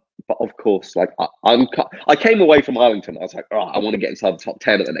 But of course, like I came away from Arlington. I was like, I want to get inside the top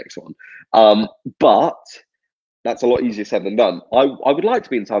 10 at the next one. But that's a lot easier said than done. I would like to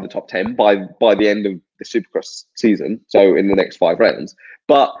be inside the top 10 by the end of the Supercross season, so in the next 5 rounds.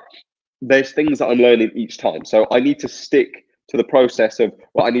 But there's things that I'm learning each time. So I need to stick to the process of,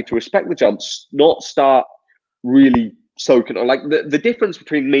 I need to respect the jumps, not start really soaking. Like the difference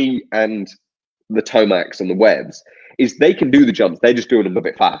between me and the Tomacs and the Webbs is they can do the jumps. They're just doing them a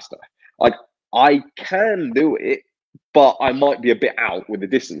bit faster. Like, I can do it, but I might be a bit out with the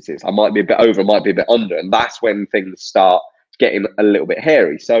distances. I might be a bit over, I might be a bit under. And that's when things start getting a little bit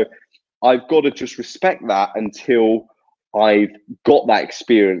hairy. So I've got to just respect that until I've got that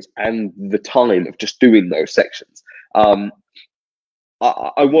experience and the time of just doing those sections. I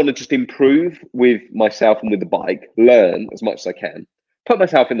want to just improve with myself and with the bike, learn as much as I can, put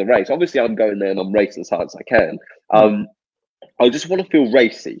myself in the race. Obviously, I'm going there and I'm racing as hard as I can. I just want to feel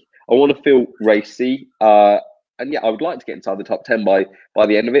racy. I want to feel racy. And I would like to get inside the top 10 by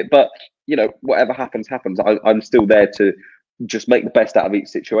the end of it. But, whatever happens, happens. I'm still there to just make the best out of each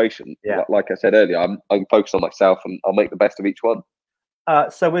situation. Yeah. Like I said earlier, I'm focused on myself and I'll make the best of each one.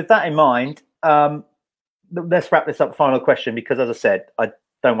 So with that in mind, let's wrap this up. Final question, because as I said, I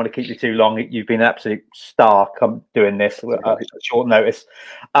don't want to keep you too long. You've been an absolute star doing this at short notice.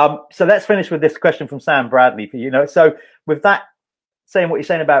 So let's finish with this question from Sam Bradley for you. So with that, saying what you're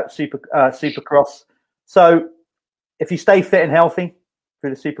saying about Supercross. So if you stay fit and healthy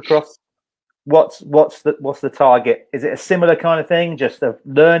through the Supercross, what's the target? Is it a similar kind of thing, just a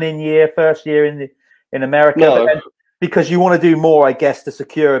learning year, first year in America? No. Because you want to do more, I guess, to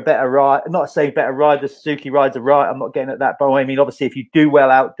secure a better ride. Not saying better ride, the Suzuki rides are right. I'm not getting at that, but I mean, obviously, if you do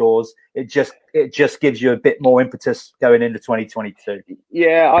well outdoors, it just gives you a bit more impetus going into 2022.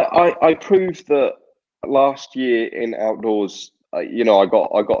 Yeah, I proved that last year in outdoors. I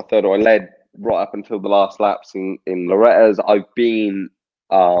got a third, or I led right up until the last laps in Loretta's. I've been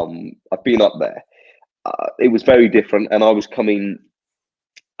up there. It was very different, and I was coming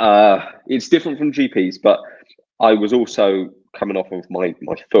It's different from GPs, but I was also coming off of my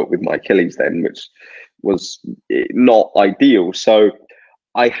foot with my Achilles then, which was not ideal. So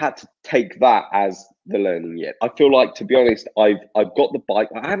I had to take that as the learning year. I feel like, to be honest, I've got the bike.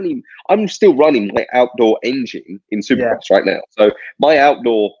 I'm still running my outdoor engine in Supercross right now. So my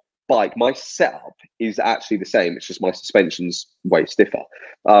outdoor bike, my setup is actually the same. It's just my suspension's way stiffer.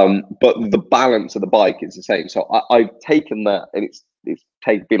 But the balance of the bike is the same. So I've taken that, and it's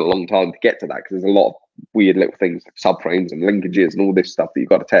been a long time to get to that, because there's a lot of weird little things like subframes and linkages and all this stuff that you've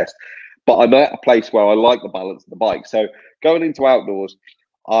got to test. But I'm at a place where I like the balance of the bike. So going into outdoors,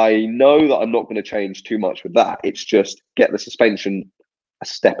 I know that I'm not going to change too much with that. It's just get the suspension a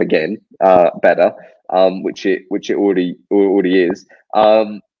step again better, which it already is.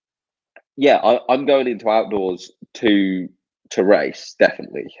 I'm going into outdoors to race,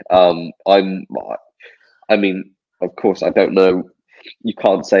 definitely. I mean, of course, I don't know. You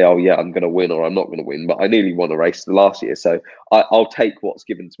can't say, oh yeah, I'm going to win or I'm not going to win, but I nearly won a race last year, so I'll take what's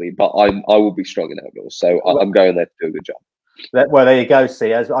given to me. But I will be strong in outdoors, so I'm going there to do a good job. Well, there you go.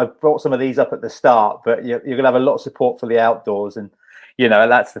 See, as I've brought some of these up at the start, but you're going to have a lot of support for the outdoors, and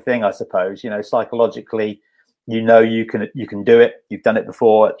that's the thing, I suppose. Psychologically, you can do it. You've done it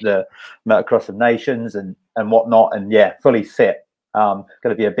before at the Motocross of Nations and whatnot, and fully fit. Going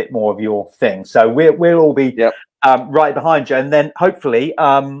to be a bit more of your thing. So we'll all be right behind you, and then hopefully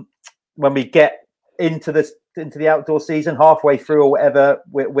when we get into the outdoor season, halfway through or whatever,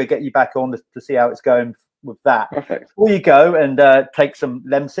 we'll get you back on to see how it's going with that. Perfect. Before you go and take some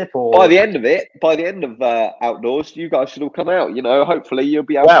Lemsip, or by the end of outdoors, you guys should all come out. Hopefully you'll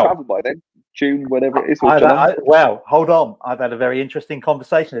be able to travel by then. June, whenever it is. Hold on. I've had a very interesting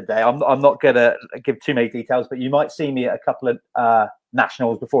conversation today. I'm not going to give too many details, but you might see me at a couple of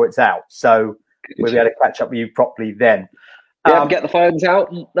nationals before it's out. So we'll be able to catch up with you properly then. Get the phones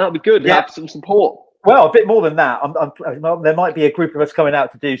out. That'll be good. Have some support. Well, a bit more than that. There might be a group of us coming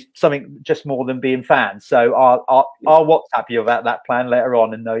out to do something just more than being fans. So I'll WhatsApp you about that plan later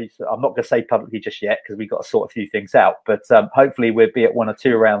on. And I'm not going to say publicly just yet, because we've got to sort a few things out. But hopefully we'll be at 1 or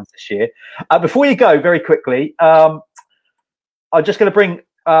 2 rounds this year. Before you go, very quickly, I'm just going to bring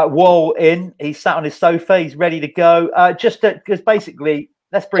Wall in. He's sat on his sofa. He's ready to go. Because basically,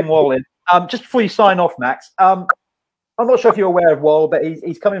 let's bring Wall in. Just before you sign off, Max. I'm not sure if you're aware of Wall, but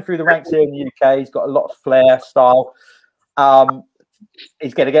he's coming through the ranks here in the UK. He's got a lot of flair, style.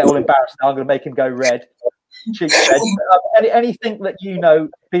 He's going to get all embarrassed now. I'm going to make him go red. Anything that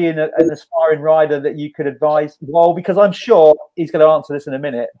being an aspiring rider, that you could advise Wall? Because I'm sure he's going to answer this in a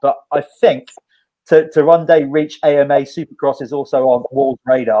minute, but I think to one day reach AMA Supercross is also on Wall's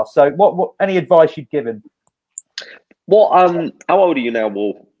radar. So what any advice you'd give him? How old are you now,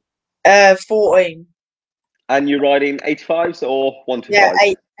 Wall? 14. And you're riding 85s or 125s? Yeah,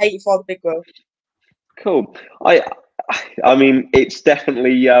 85 big wheel. Cool. I mean, it's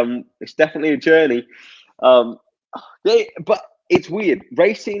definitely a journey. But it's weird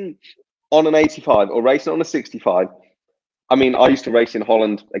racing on an 85 or racing on a 65. I mean, I used to race in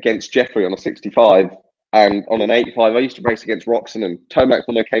Holland against Jeffrey on a 65, and on an 85, I used to race against Roxon and Tomac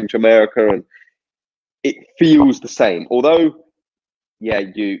when I came to America, and it feels the same. Although,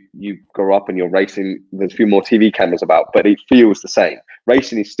 you grow up and you're racing, there's a few more TV cameras about, but it feels the same.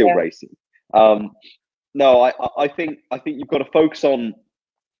 Racing is still racing. No, I think you've got to focus on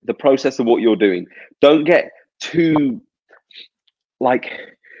the process of what you're doing. Don't get too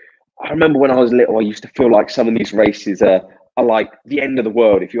I remember when I was little, I used to feel like some of these races are like the end of the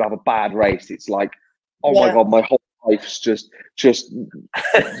world. If you have a bad race, it's like, oh my God, my whole life's just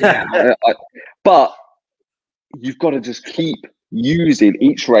but you've got to just keep using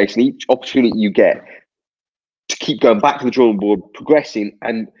each race and each opportunity you get to keep going back to the drawing board, progressing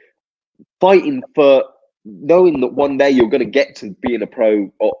and fighting for knowing that one day you're going to get to being a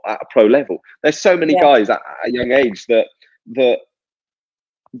pro or at a pro level. There's so many guys at a young age that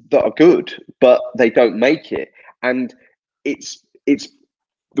are good, but they don't make it. And it's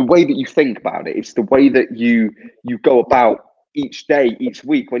the way that you think about it. It's the way that you go about each day, each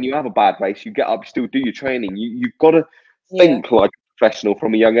week. When you have a bad race, you get up, you still do your training. You've got to think like a professional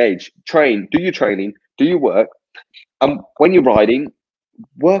from a young age. Train, do your training, do your work. When you're riding,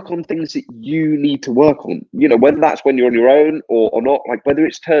 work on things that you need to work on. Whether that's when you're on your own or not, like whether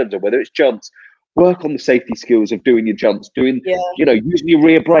it's turns or whether it's jumps, work on the safety skills of doing your jumps, using your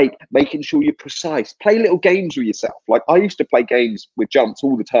rear brake, making sure you're precise. Play little games with yourself. Like I used to play games with jumps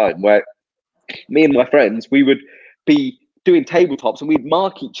all the time where me and my friends, we would be doing tabletops and we'd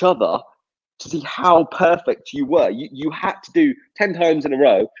mark each other to see how perfect you were. You had to do 10 times in a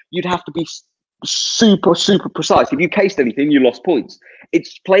row. You'd have to be super precise. If you cased anything, you lost points.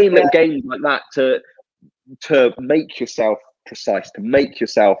 It's playing little games like that to make yourself precise, to make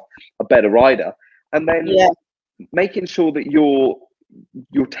yourself a better rider, and then making sure that you're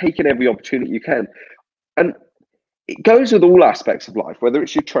taking every opportunity you can. And it goes with all aspects of life, whether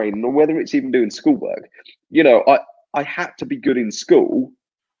it's your training or whether it's even doing schoolwork. You know, I had to be good in school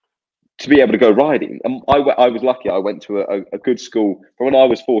to be able to go riding. And I was lucky. I went to a good school. From when I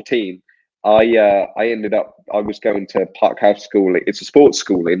was 14, I was going to Park House School. It's a sports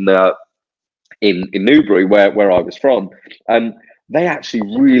school in Newbury, where I was from. And they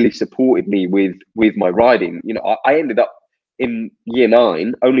actually really supported me with my riding. You know, I ended up in year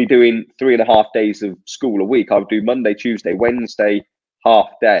 9 only doing 3.5 days of school a week. I would do Monday, Tuesday, Wednesday, half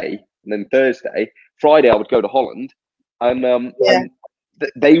day, and then Thursday. Friday I would go to Holland, and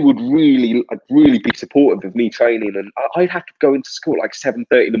they would really be supportive of me training. And I'd have to go into school like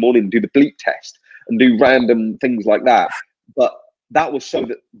 7:30 in the morning and do the bleep test and do random things like that. But that was so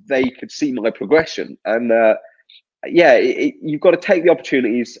that they could see my progression. And you've got to take the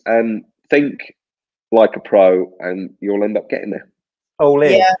opportunities and think like a pro, and you'll end up getting there. All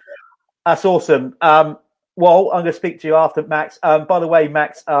in. Yeah. That's awesome. Well, I'm going to speak to you after, Max. By the way,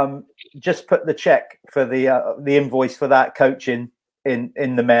 Max, just put the check for the invoice for that coaching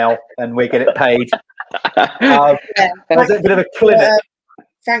in the mail, and we get it paid. That's a bit of a clinic.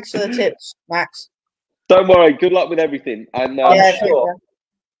 Thanks for the tips, Max. Don't worry. Good luck with everything, and I'm sure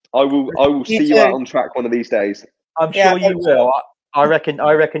I will see you out on track one of these days. I'm sure you will. I reckon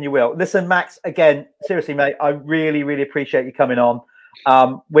you will. Listen, Max, again, seriously, mate, I really, really appreciate you coming on.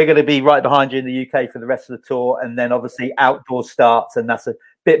 We're going to be right behind you in the UK for the rest of the tour, and then obviously outdoor starts, and that's a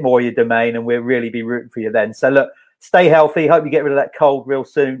bit more your domain, and we'll really be rooting for you then. So look, stay healthy. Hope you get rid of that cold real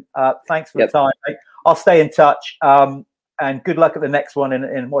soon. Thanks for the time, mate. I'll stay in touch, and good luck at the next one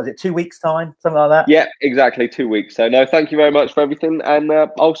in what is it, 2 weeks' time, something like that? Yeah, exactly, 2 weeks. So no, thank you very much for everything, and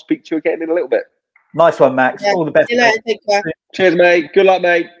I'll speak to you again in a little bit. Nice one, Max. All the best. See you later, take care. Cheers, mate. Good luck,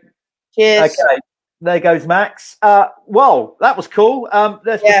 mate. Cheers. Okay, there goes Max. Well, that was cool.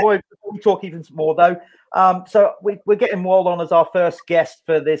 Before we talk even more, though, so we're getting Wald on as our first guest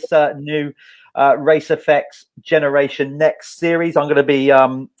for this new Race FX Generation Next series. I'm going to be.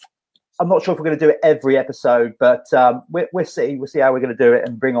 I'm not sure if we're going to do it every episode, but we'll see. We'll see how we're going to do it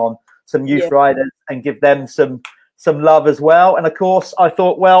and bring on some youth riders and give them some love as well. And of course, I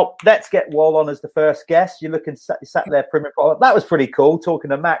thought, well, let's get Wal on as the first guest. You're looking sat there, that was pretty cool. Talking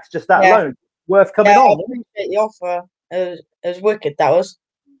to Max, just that alone, worth coming on. I appreciate the offer. It was wicked. That was.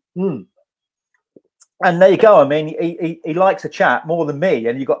 And there you go. I mean, he likes a chat more than me,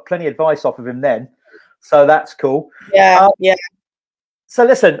 and you got plenty of advice off of him then. So that's cool. Yeah. So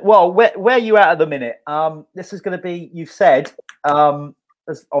listen, well, where are you at the minute? This is going to be, you've said.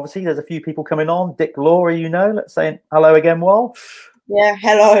 There's a few people coming on. Dick Laura, let's say hello again, Wal. Yeah,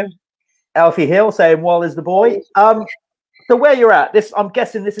 hello. Alfie Hill saying Wal is the boy. So where you're at, I'm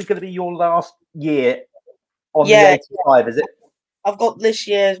guessing this is going to be your last year on the 85, is it? I've got this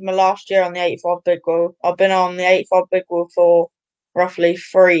year as my last year on the 85 Big Wheel. I've been on the 85 Big Wheel for roughly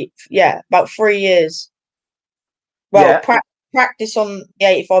about 3 years. Well, practice on the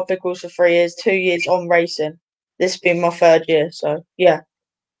 85 Big Wheels for 3 years, 2 years on racing. This has been my 3rd year, so yeah.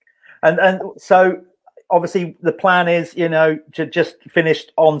 And so obviously the plan is, to just finish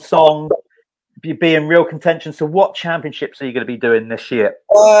on song, be in real contention. So what championships are you going to be doing this year?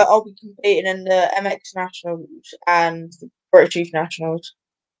 I'll be competing in the MX Nationals and the British Youth Nationals.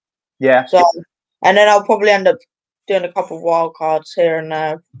 Yeah. So, and then I'll probably end up doing a couple of wild cards here and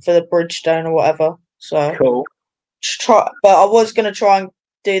there for the Bridgestone or whatever. So cool. But I was going to try and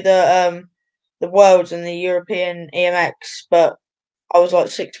do the Worlds and the European EMX, but I was like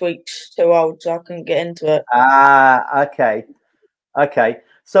 6 weeks too old, so I couldn't get into it. Okay.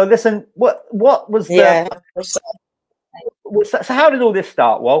 So listen, what was so how did all this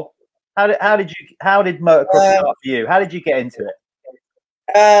start, Wal? How did motocross start for you? How did you get into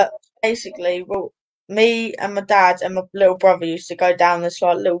it? Basically, well, me and my dad and my little brother used to go down this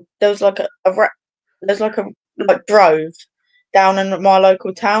drove down in my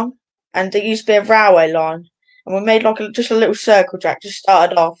local town, and there used to be a railway line, and we made just a little circle track. Just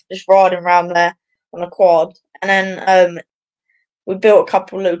started off just riding around there on a quad, and then we built a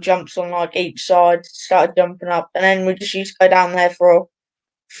couple little jumps on each side, started jumping up, and then we just used to go down there for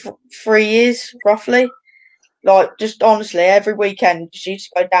 3 years roughly. Just honestly, every weekend just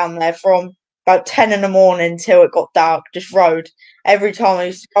used to go down there from about 10 in the morning till it got dark. Just rode every time. I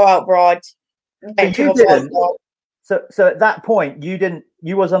used to go out ride. So at that point, you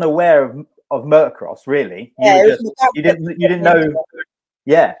was unaware of motocross, really. You didn't know.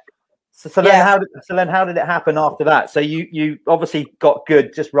 Yeah. So then how did it happen after that? So you obviously got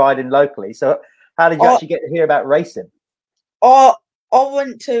good just riding locally. So how did you actually get to hear about racing? I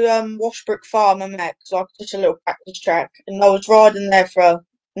went to Washbrook Farm and met because I was just a little practice track, and I was riding there for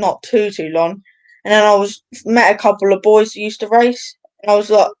not too long, and then I met a couple of boys who used to race, and I was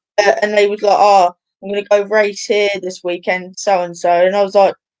like, and they was like, "Oh, I'm gonna go race here this weekend, so and so," and I was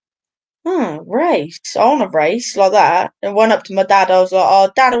like, race. I want to race like that. And went up to my dad. I was like,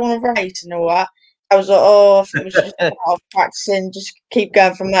 "Oh, Dad, I want to race," and all that. I was like, "Oh, I think we should just start practicing, just keep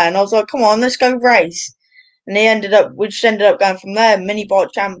going from there." And I was like, "Come on, let's go race." And we just ended up going from there. Mini bike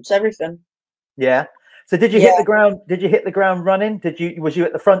champs, everything. Yeah. So did you hit the ground? Did you hit the ground running? Was you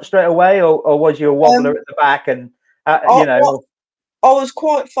at the front straight away, or was you a wobbler at the back? And I was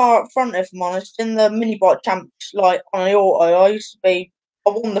quite far up front, if I'm honest. In the mini bike champs, like on the auto, I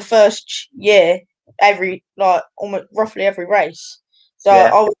won the first year almost roughly every race. So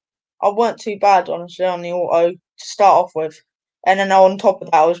I weren't too bad, honestly, on the auto to start off with. And then on top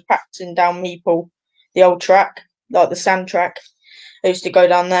of that, I was practicing down Meeple, the old track, like the sand track. I used to go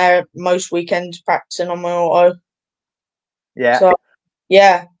down there most weekends practicing on my auto. Yeah. So,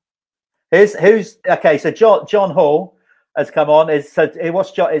 yeah. Who's okay? So John Hall has come on. Is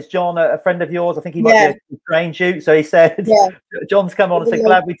John a friend of yours? I think he might be a train shoot. So he said, John's come on and said,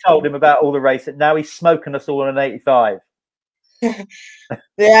 glad we told him about all the racing. Now he's smoking us all on an 85.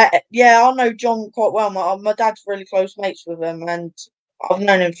 Yeah, I know John quite well. My dad's really close mates with him, and I've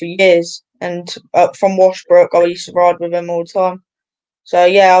known him for years. And from Washbrook, I used to ride with him all the time. So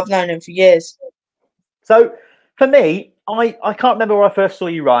yeah, I've known him for years. So for me, I can't remember where I first saw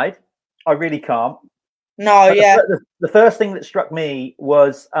you ride. I really can't. No, yeah. The first thing that struck me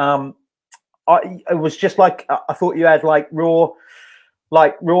was it was just like I thought you had like raw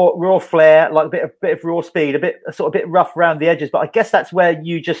flair, like a bit of raw speed, a bit rough around the edges. But I guess that's where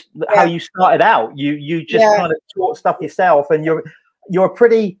how you started out. You just kind of taught stuff yourself, and you're a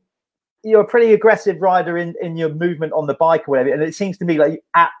pretty aggressive rider in your movement on the bike or whatever. And it seems to me like you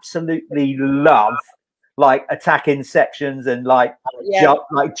absolutely love like attacking sections and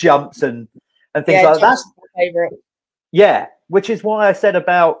jumps and things like that. That's my favorite. Yeah, which is why I said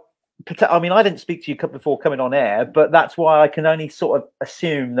about. I mean, I didn't speak to you before coming on air, but that's why I can only sort of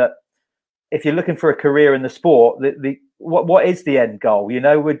assume that if you're looking for a career in the sport, what is the end goal? You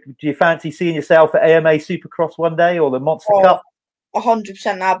know, do you fancy seeing yourself at AMA Supercross one day or the Monster Cup?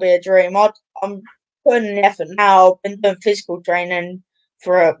 100%, that'd be a dream. I'm putting in the effort now. I've been doing physical training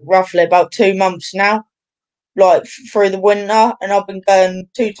for roughly about 2 months now, like through the winter, and I've been going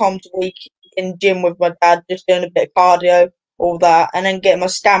 2 times a week in gym with my dad, just doing a bit of cardio, all that, and then getting my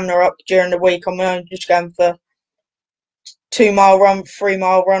stamina up during the week on my own, just going for 2-mile run,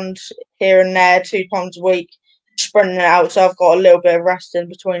 3-mile runs here and there 2 times a week, sprinting it out, so I've got a little bit of rest in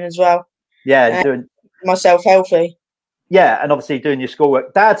between as well. Yeah, doing myself healthy. Yeah, and obviously doing your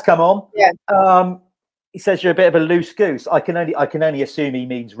schoolwork. Dad's come on. Yeah. He says you're a bit of a loose goose. I can only assume he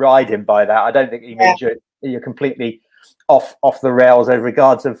means riding by that. I don't think he means you're completely off the rails as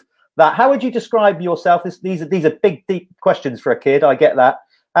regards of that. How would you describe yourself? These are big, deep questions for a kid. I get that.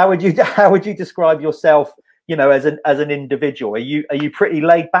 How would you describe yourself? You know, as an individual, are you pretty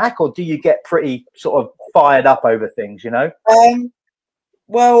laid back, or do you get pretty sort of fired up over things? You know.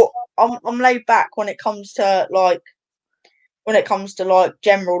 Well, I'm laid back when it comes to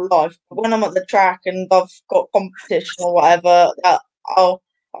general life. But when I'm at the track and I've got competition or whatever, that I'll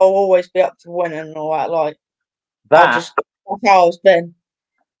always be up to winning and all that. Like that's how it's been.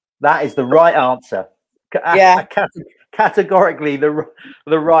 That is the right answer. Yeah. Categorically the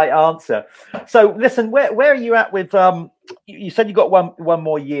right answer. So listen, where are you at with you said you got one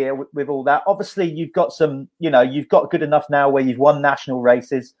more year with all that. Obviously you've got you've got good enough now where you've won national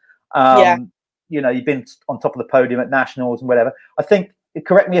races. You know, you've been on top of the podium at nationals and whatever. I think,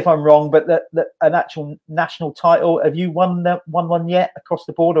 correct me if I'm wrong, but an actual national title, have you won one yet across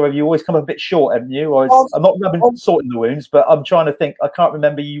the board, or have you always come a bit short, haven't you? Or I'm not sorting the wounds, but I'm trying to think. I can't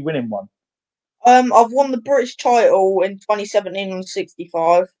remember you winning one. I've won the British title in 2017 on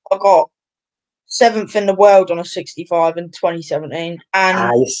 65. I got 7th in the world on a 65 in 2017.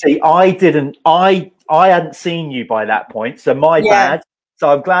 And you see, I hadn't seen you by that point, so my bad. So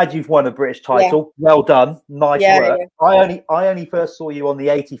I'm glad you've won a British title. Yeah. Well done, nice work. Yeah. I only first saw you on the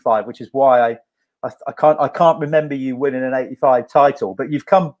 85, which is why I can't remember you winning an 85 title. But you've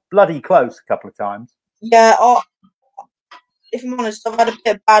come bloody close a couple of times. Yeah, if I'm honest, I've had a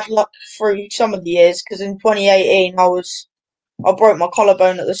bit of bad luck through some of the years because in 2018 I broke my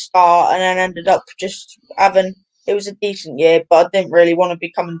collarbone at the start and then ended up just having. It was a decent year, but I didn't really want to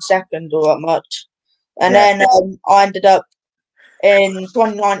be coming second all that much. And then I ended up in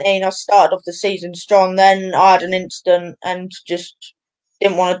 2019, I started off the season strong. Then I had an incident and just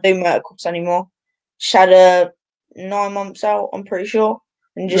didn't want to do motocross anymore. Just had a 9 months out, I'm pretty sure,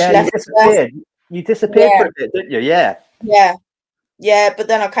 and just Yeah, left you it there. disappeared. You disappeared Yeah. for a bit, didn't you? Yeah. Yeah, yeah, but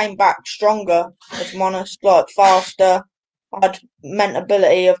then I came back stronger, if I'm honest, like faster. I had mental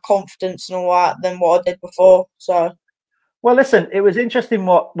ability of confidence and all that than what I did before. So Well, listen, it was interesting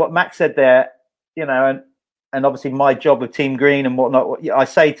what Max said there, you know, and obviously my job with Team Green and whatnot. I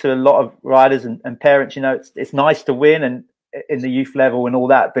say to a lot of riders and parents, you know, it's nice to win and in the youth level and all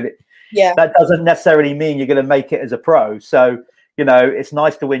that, but yeah, that doesn't necessarily mean you're going to make it as a pro. So, you know, it's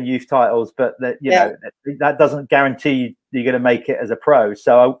nice to win youth titles, but that, you know, that doesn't guarantee you're going to make it as a pro.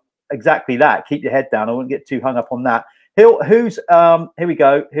 So exactly that. Keep your head down. I wouldn't get too hung up on that. Here we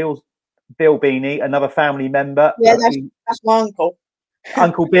go. Hill's Bill Beanie, another family member. yeah, that's my uncle.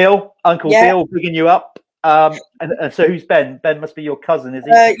 Uncle Bill. Yeah. Bill bigging you up. And so who's Ben? Ben must be your cousin, is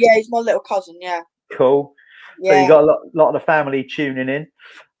he? Yeah, he's my little cousin. Yeah. Cool. Yeah. So you got a lot of the family tuning in.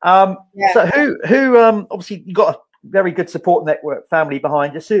 Yeah. So who obviously you got a very good support network family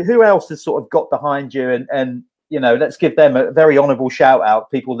behind you. So who else has sort of got behind you and you know, let's give them a very honourable shout out,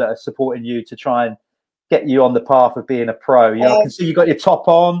 people that are supporting you to try and get you on the path of being a pro. You know, I can see you got your top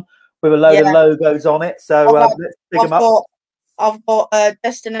on with a load of logos on it. So let's pick them up. I've got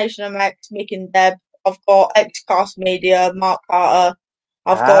Destination MX, Mick and Deb. I've got Xcast Media, Mark Carter.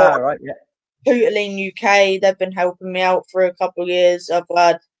 I've got Hooterline UK. They've been helping me out for a couple of years. I've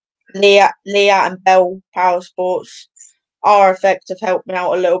had Leah and Bell Power Sports. RFX have helped me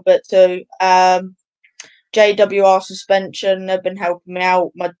out a little bit too. JWR Suspension, they've been helping me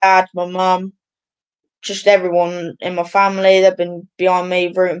out. My dad, my mum, just everyone in my family, they've been behind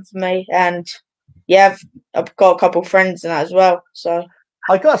me, rooting for me. And yeah, I've got a couple of friends in that as well. So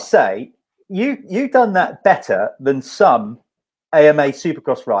I gotta say, you've done that better than some AMA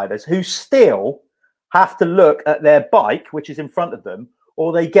Supercross riders who still have to look at their bike, which is in front of them,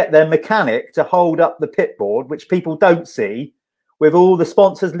 or they get their mechanic to hold up the pit board, which people don't see, with all the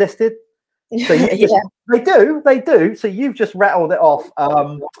sponsors listed. So they do. So you've just rattled it off,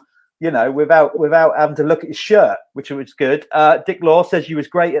 you know, without having to look at your shirt, which was good. Dick Law says you was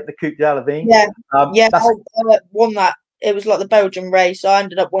great at the Coupe d'Alavine. Yeah, I won that. It was like the Belgian race. I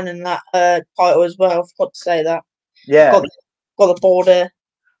ended up winning that title as well. I forgot to say that. Yeah, got the border.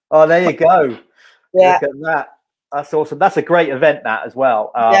 Oh, there you go. Yeah, look at that. That's awesome. That's a great event, that as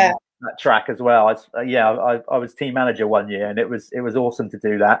well. That track as well. I was team manager one year, and it was awesome to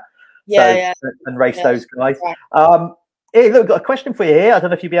do that. And race those guys. Right. Hey, look, got a question for you here. I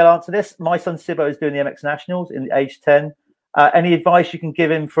don't know if you'll be able to answer this. My son Sibbo is doing the MX Nationals in age 10. Any advice you can give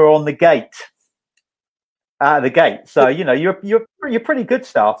him for on the gate? Out of the gate. So you know you're a pretty good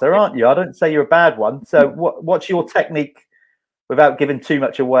starter, aren't you? I don't say you're a bad one. So what's your technique without giving too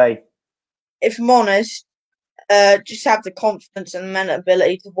much away? If I'm honest, just have the confidence and the mental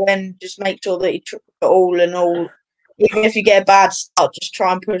ability to win. Just make sure that you triple it all in all. Even if you get a bad start, just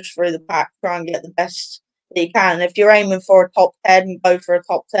try and push through the pack. Try and get the best that you can. If you're aiming for a top 10, go for a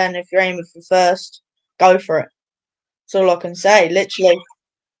top 10. If you're aiming for first, go for it. That's all I can say, literally.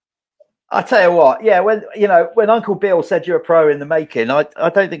 I tell you what, when Uncle Bill said you're a pro in the making, I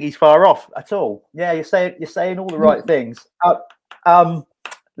don't think he's far off at all. Yeah, you're saying all the right things.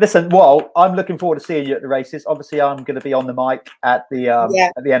 Listen, Wal, I'm looking forward to seeing you at the races. Obviously, I'm going to be on the mic at the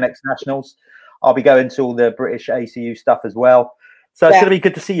MX Nationals. I'll be going to all the British ACU stuff as well. So it's going to be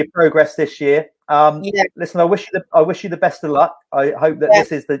good to see your progress this year. Listen, I wish you the best of luck. I hope that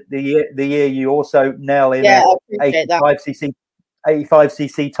this is the year you also nail in an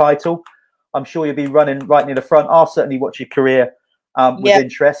 85cc title. I'm sure you'll be running right near the front. I'll certainly watch your career with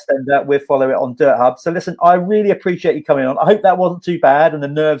interest, and we'll follow it on Dirt Hub. So listen, I really appreciate you coming on. I hope that wasn't too bad and the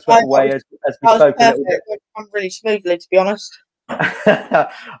nerves went away as we spoke a little bit. I'm really smoothly, to be honest.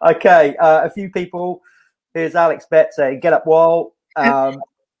 Okay, a few people. Here's Alex Bett saying, "Get up, Wal."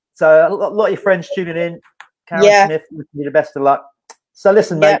 So a lot of your friends tuning in. Karen Smith, wishing you the best of luck. So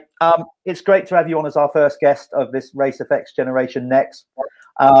listen, mate, it's great to have you on as our first guest of this Race FX Generation Next.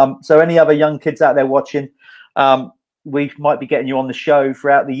 So any other young kids out there watching, we might be getting you on the show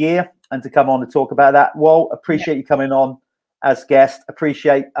throughout the year and to come on and talk about that. Well, appreciate you coming on as guest.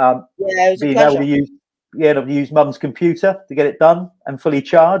 Appreciate being able to use Mum's computer to get it done and fully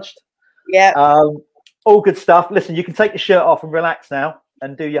charged. Yeah. All good stuff. Listen, you can take your shirt off and relax now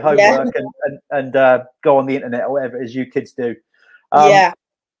and do your homework and go on the internet or whatever it is you kids do.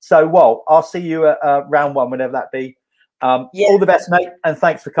 So, Walt, I'll see you at round one, whenever that be. All the best, mate, and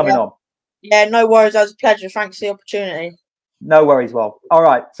thanks for coming on. Yeah, no worries. That was a pleasure. Thanks for the opportunity. No worries, Walt. All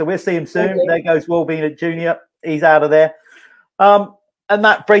right, so we'll see him soon. There goes Will Bean at Junior. He's out of there. And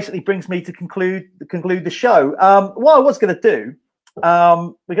that basically brings me to conclude the show. What I was going to do,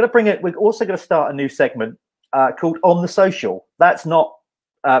 we're going to bring it. We're also going to start a new segment called On the Social. That's not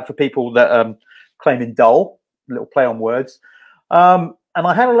for people that claiming dull, little play on words. And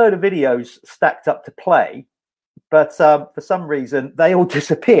I had a load of videos stacked up to play, but for some reason they all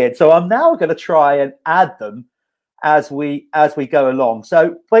disappeared. So I'm now going to try and add them as we go along.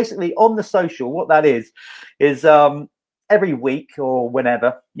 So basically, On the Social, what that is every week or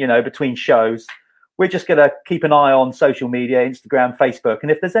whenever, between shows, we're just going to keep an eye on social media, Instagram, Facebook.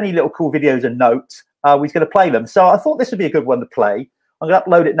 And if there's any little cool videos and notes, we're going to play them. So I thought this would be a good one to play. I'm going to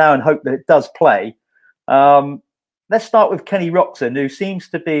upload it now and hope that it does play. Let's start with Kenny Roczen, who seems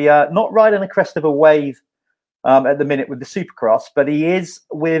to be not riding the crest of a wave at the minute with the Supercross, but he is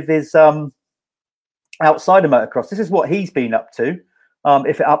with his outside of motocross. This is what he's been up to.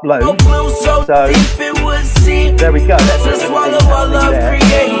 If it uploads, so there we go. That's swallow all of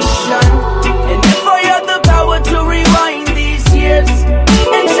creation. And if I had the power to rewind these years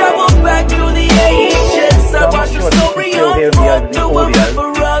and travel back through the ages, I watch the story unfold through a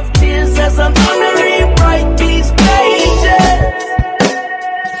river of tears as I'm trying to rewrite these pages.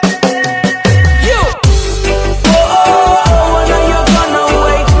 You, oh, now you're gonna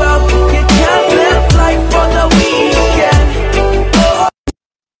wake up. You can't live life for the weekend.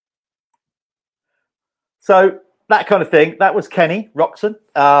 So that kind of thing. That was Kenny Roczen.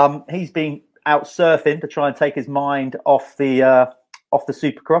 He's been out surfing to try and take his mind off the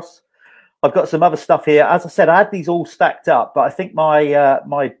Supercross. I've got some other stuff here. As I said, I had these all stacked up, but I think my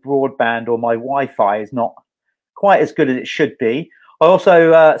my broadband or my Wi-Fi is not quite as good as it should be. I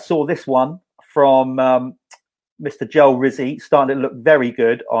also saw this one from Mr. Joel Rizzi, starting to look very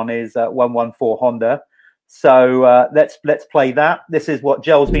good on his 114 Honda. So let's play that. This is what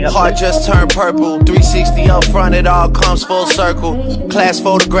Joel's been up to. Heart just turned purple, 360 up front, it all comes full circle. Class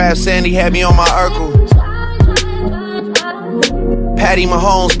photograph, Sandy had me on my Urkel. Patty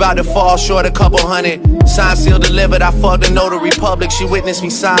Mahomes about to fall short a couple hundred. Signed, sealed, delivered, I fucked the Notary Public. She witnessed me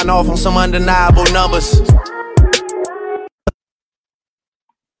sign off on some undeniable numbers.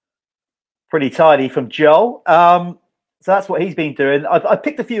 Pretty tidy from Joel. So that's what he's been doing. I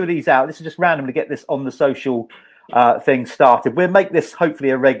picked a few of these out. This is just random to get this On the Social thing started. We'll make this hopefully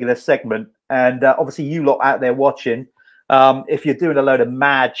a regular segment. And obviously you lot out there watching, if you're doing a load of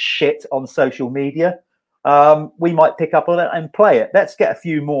mad shit on social media, we might pick up on it and play it. Let's get a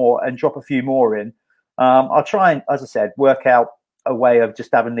few more and drop a few more in. I'll try and, as I said, work out a way of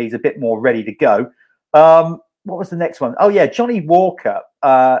just having these a bit more ready to go. What was the next one? Oh, yeah, Johnny Walker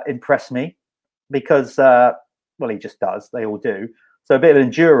impressed me because... well, he just does. They all do. So a bit of an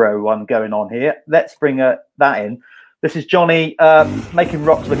enduro one going on here. Let's bring that in. This is Johnny making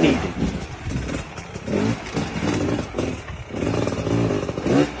rocks look easy.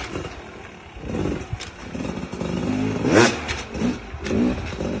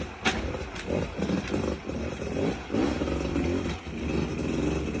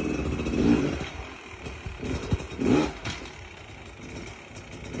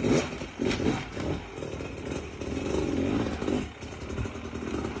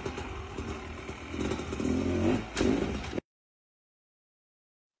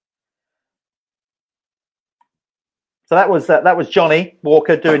 So that was Johnny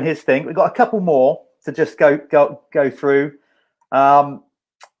Walker doing his thing. We've got a couple more to just go through. I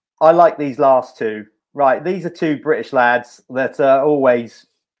like these last two. Right, these are two British lads that are always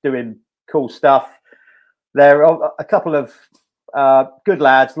doing cool stuff. They're a couple of good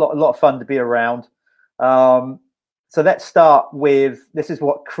lads, a lot of fun to be around. So let's start with, this is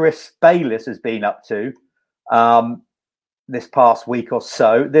what Chris Bayliss has been up to this past week or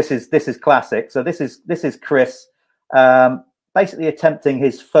so. This is classic. So this is Chris. Basically attempting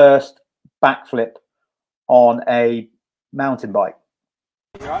his first backflip on a mountain bike.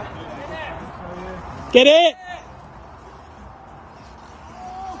 Get it!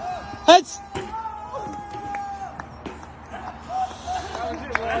 Heads!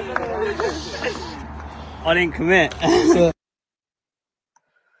 I didn't commit.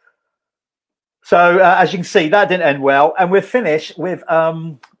 So as you can see, that didn't end well. And we're finished with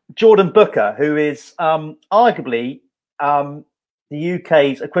Jordan Booker, who is arguably the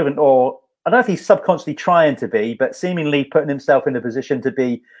UK's equivalent, or I don't know if he's subconsciously trying to be, but seemingly putting himself in a position to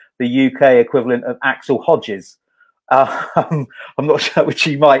be the UK equivalent of Axel Hodges. I'm not sure, which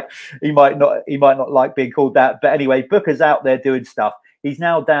he might not like being called that, but anyway, Booker's out there doing stuff. He's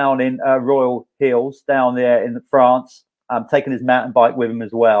now down in Royal Hills, down there in France, taking his mountain bike with him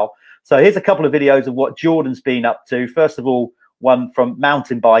as well. So here's a couple of videos of what Jordan's been up to. First of all, one from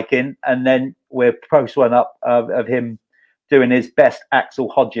mountain biking, and then we'll post one up of him doing his best Axel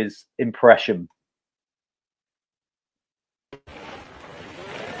Hodges impression.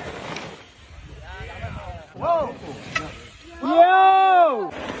 Whoa!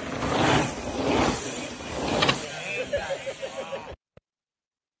 Yo!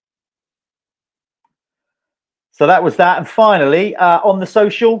 So that was that. And finally, on the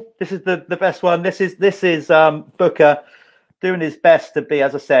social, this is the best one. This is Booker doing his best to be,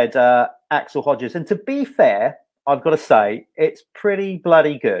 as I said, Axel Hodges. And to be fair, I've got to say, it's pretty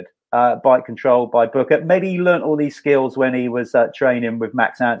bloody good. Bike control by Booker. Maybe he learnt all these skills when he was training with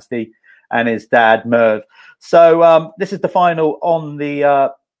Max Anstey and his dad, Merv. So this is the final on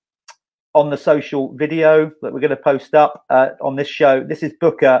the social video that we're going to post up on this show. This is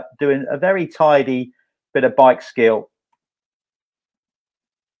Booker doing a very tidy bit of bike skill.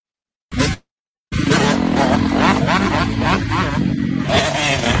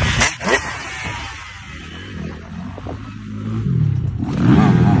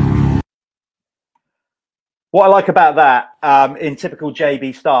 What I like about that, in typical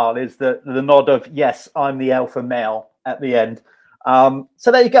JB style, is the nod of, yes, I'm the alpha male at the end.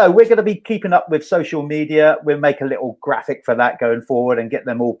 So there you go. We're going to be keeping up with social media. We'll make a little graphic for that going forward and get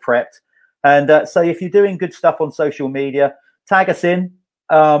them all prepped. And so if you're doing good stuff on social media, tag us in.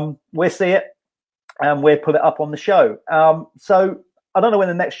 We'll see it and we'll put it up on the show. So I don't know when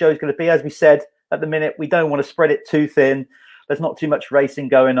the next show is going to be. As we said, at the minute, we don't want to spread it too thin. There's not too much racing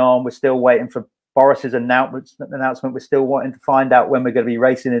going on. We're still waiting for Boris's announcement. We're still wanting to find out when we're going to be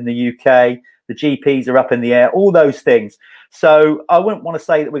racing in the UK. The GPs are up in the air, all those things. So I wouldn't want to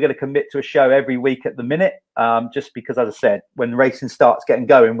say that we're going to commit to a show every week at the minute, just because, as I said, when racing starts getting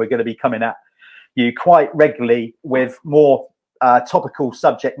going, we're going to be coming at you quite regularly with more topical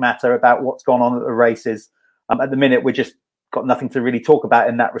subject matter about what's gone on at the races. At the minute, we've just got nothing to really talk about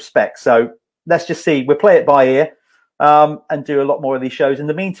in that respect. So let's just see. We'll play it by ear and do a lot more of these shows. In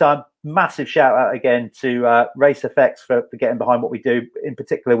the meantime, massive shout out again to Race Effects for getting behind what we do, in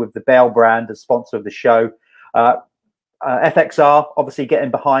particular with the Bell brand as sponsor of the show. FXR obviously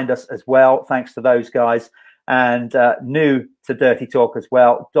getting behind us as well, thanks to those guys. And new to Dirty Talk as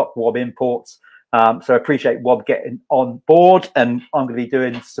well, Doc Wob Imports. So I appreciate Wob getting on board, and I'm going to be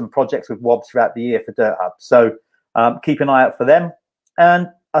doing some projects with Wob throughout the year for Dirt Hub. So keep an eye out for them. And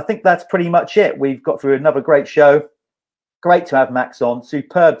I think that's pretty much it. We've got through another great show. Great to have Max on.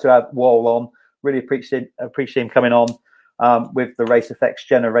 Superb to have Wall on. Really appreciate him coming on with the Race Effects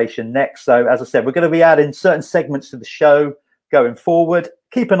Generation next. So as I said, we're going to be adding certain segments to the show going forward.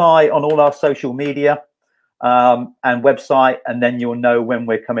 Keep an eye on all our social media and website, and then you'll know when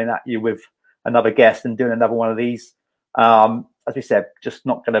we're coming at you with another guest and doing another one of these. As we said, just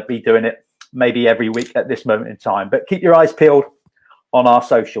not going to be doing it maybe every week at this moment in time, but keep your eyes peeled on our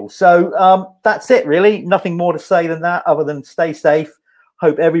social. So that's it, really. Nothing more to say than that, other than stay safe.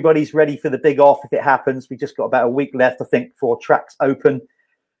 Hope everybody's ready for the big off if it happens. We just got about a week left, I think, before tracks open.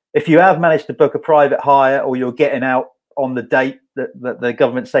 If you have managed to book a private hire, or you're getting out on the date that the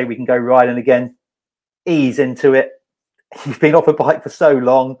government say we can go riding again, ease into it. You've been off a bike for so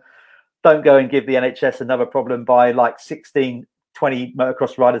long. Don't go and give the NHS another problem by like 16, 20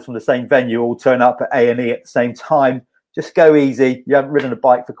 motocross riders from the same venue all turn up at A&E at the same time. Just go easy. You haven't ridden a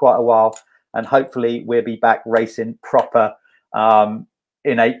bike for quite a while, and hopefully we'll be back racing proper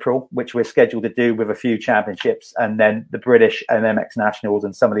in April, which we're scheduled to do with a few championships, and then the British and MX Nationals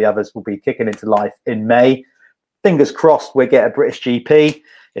and some of the others will be kicking into life in May. Fingers crossed we'll get a British GP.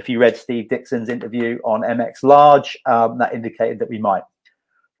 If you read Steve Dixon's interview on MX Large, that indicated that we might.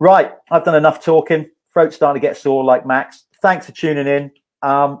 Right, I've done enough talking. Throat's starting to get sore like Max. Thanks for tuning in.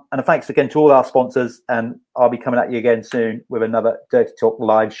 And thanks again to all our sponsors, and I'll be coming at you again soon with another Dirty Talk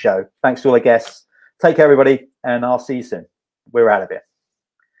live show. Thanks to all the guests. Take care, everybody, and I'll see you soon. We're out of here.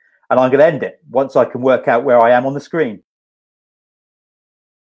 And I'm going to end it once I can work out where I am on the screen.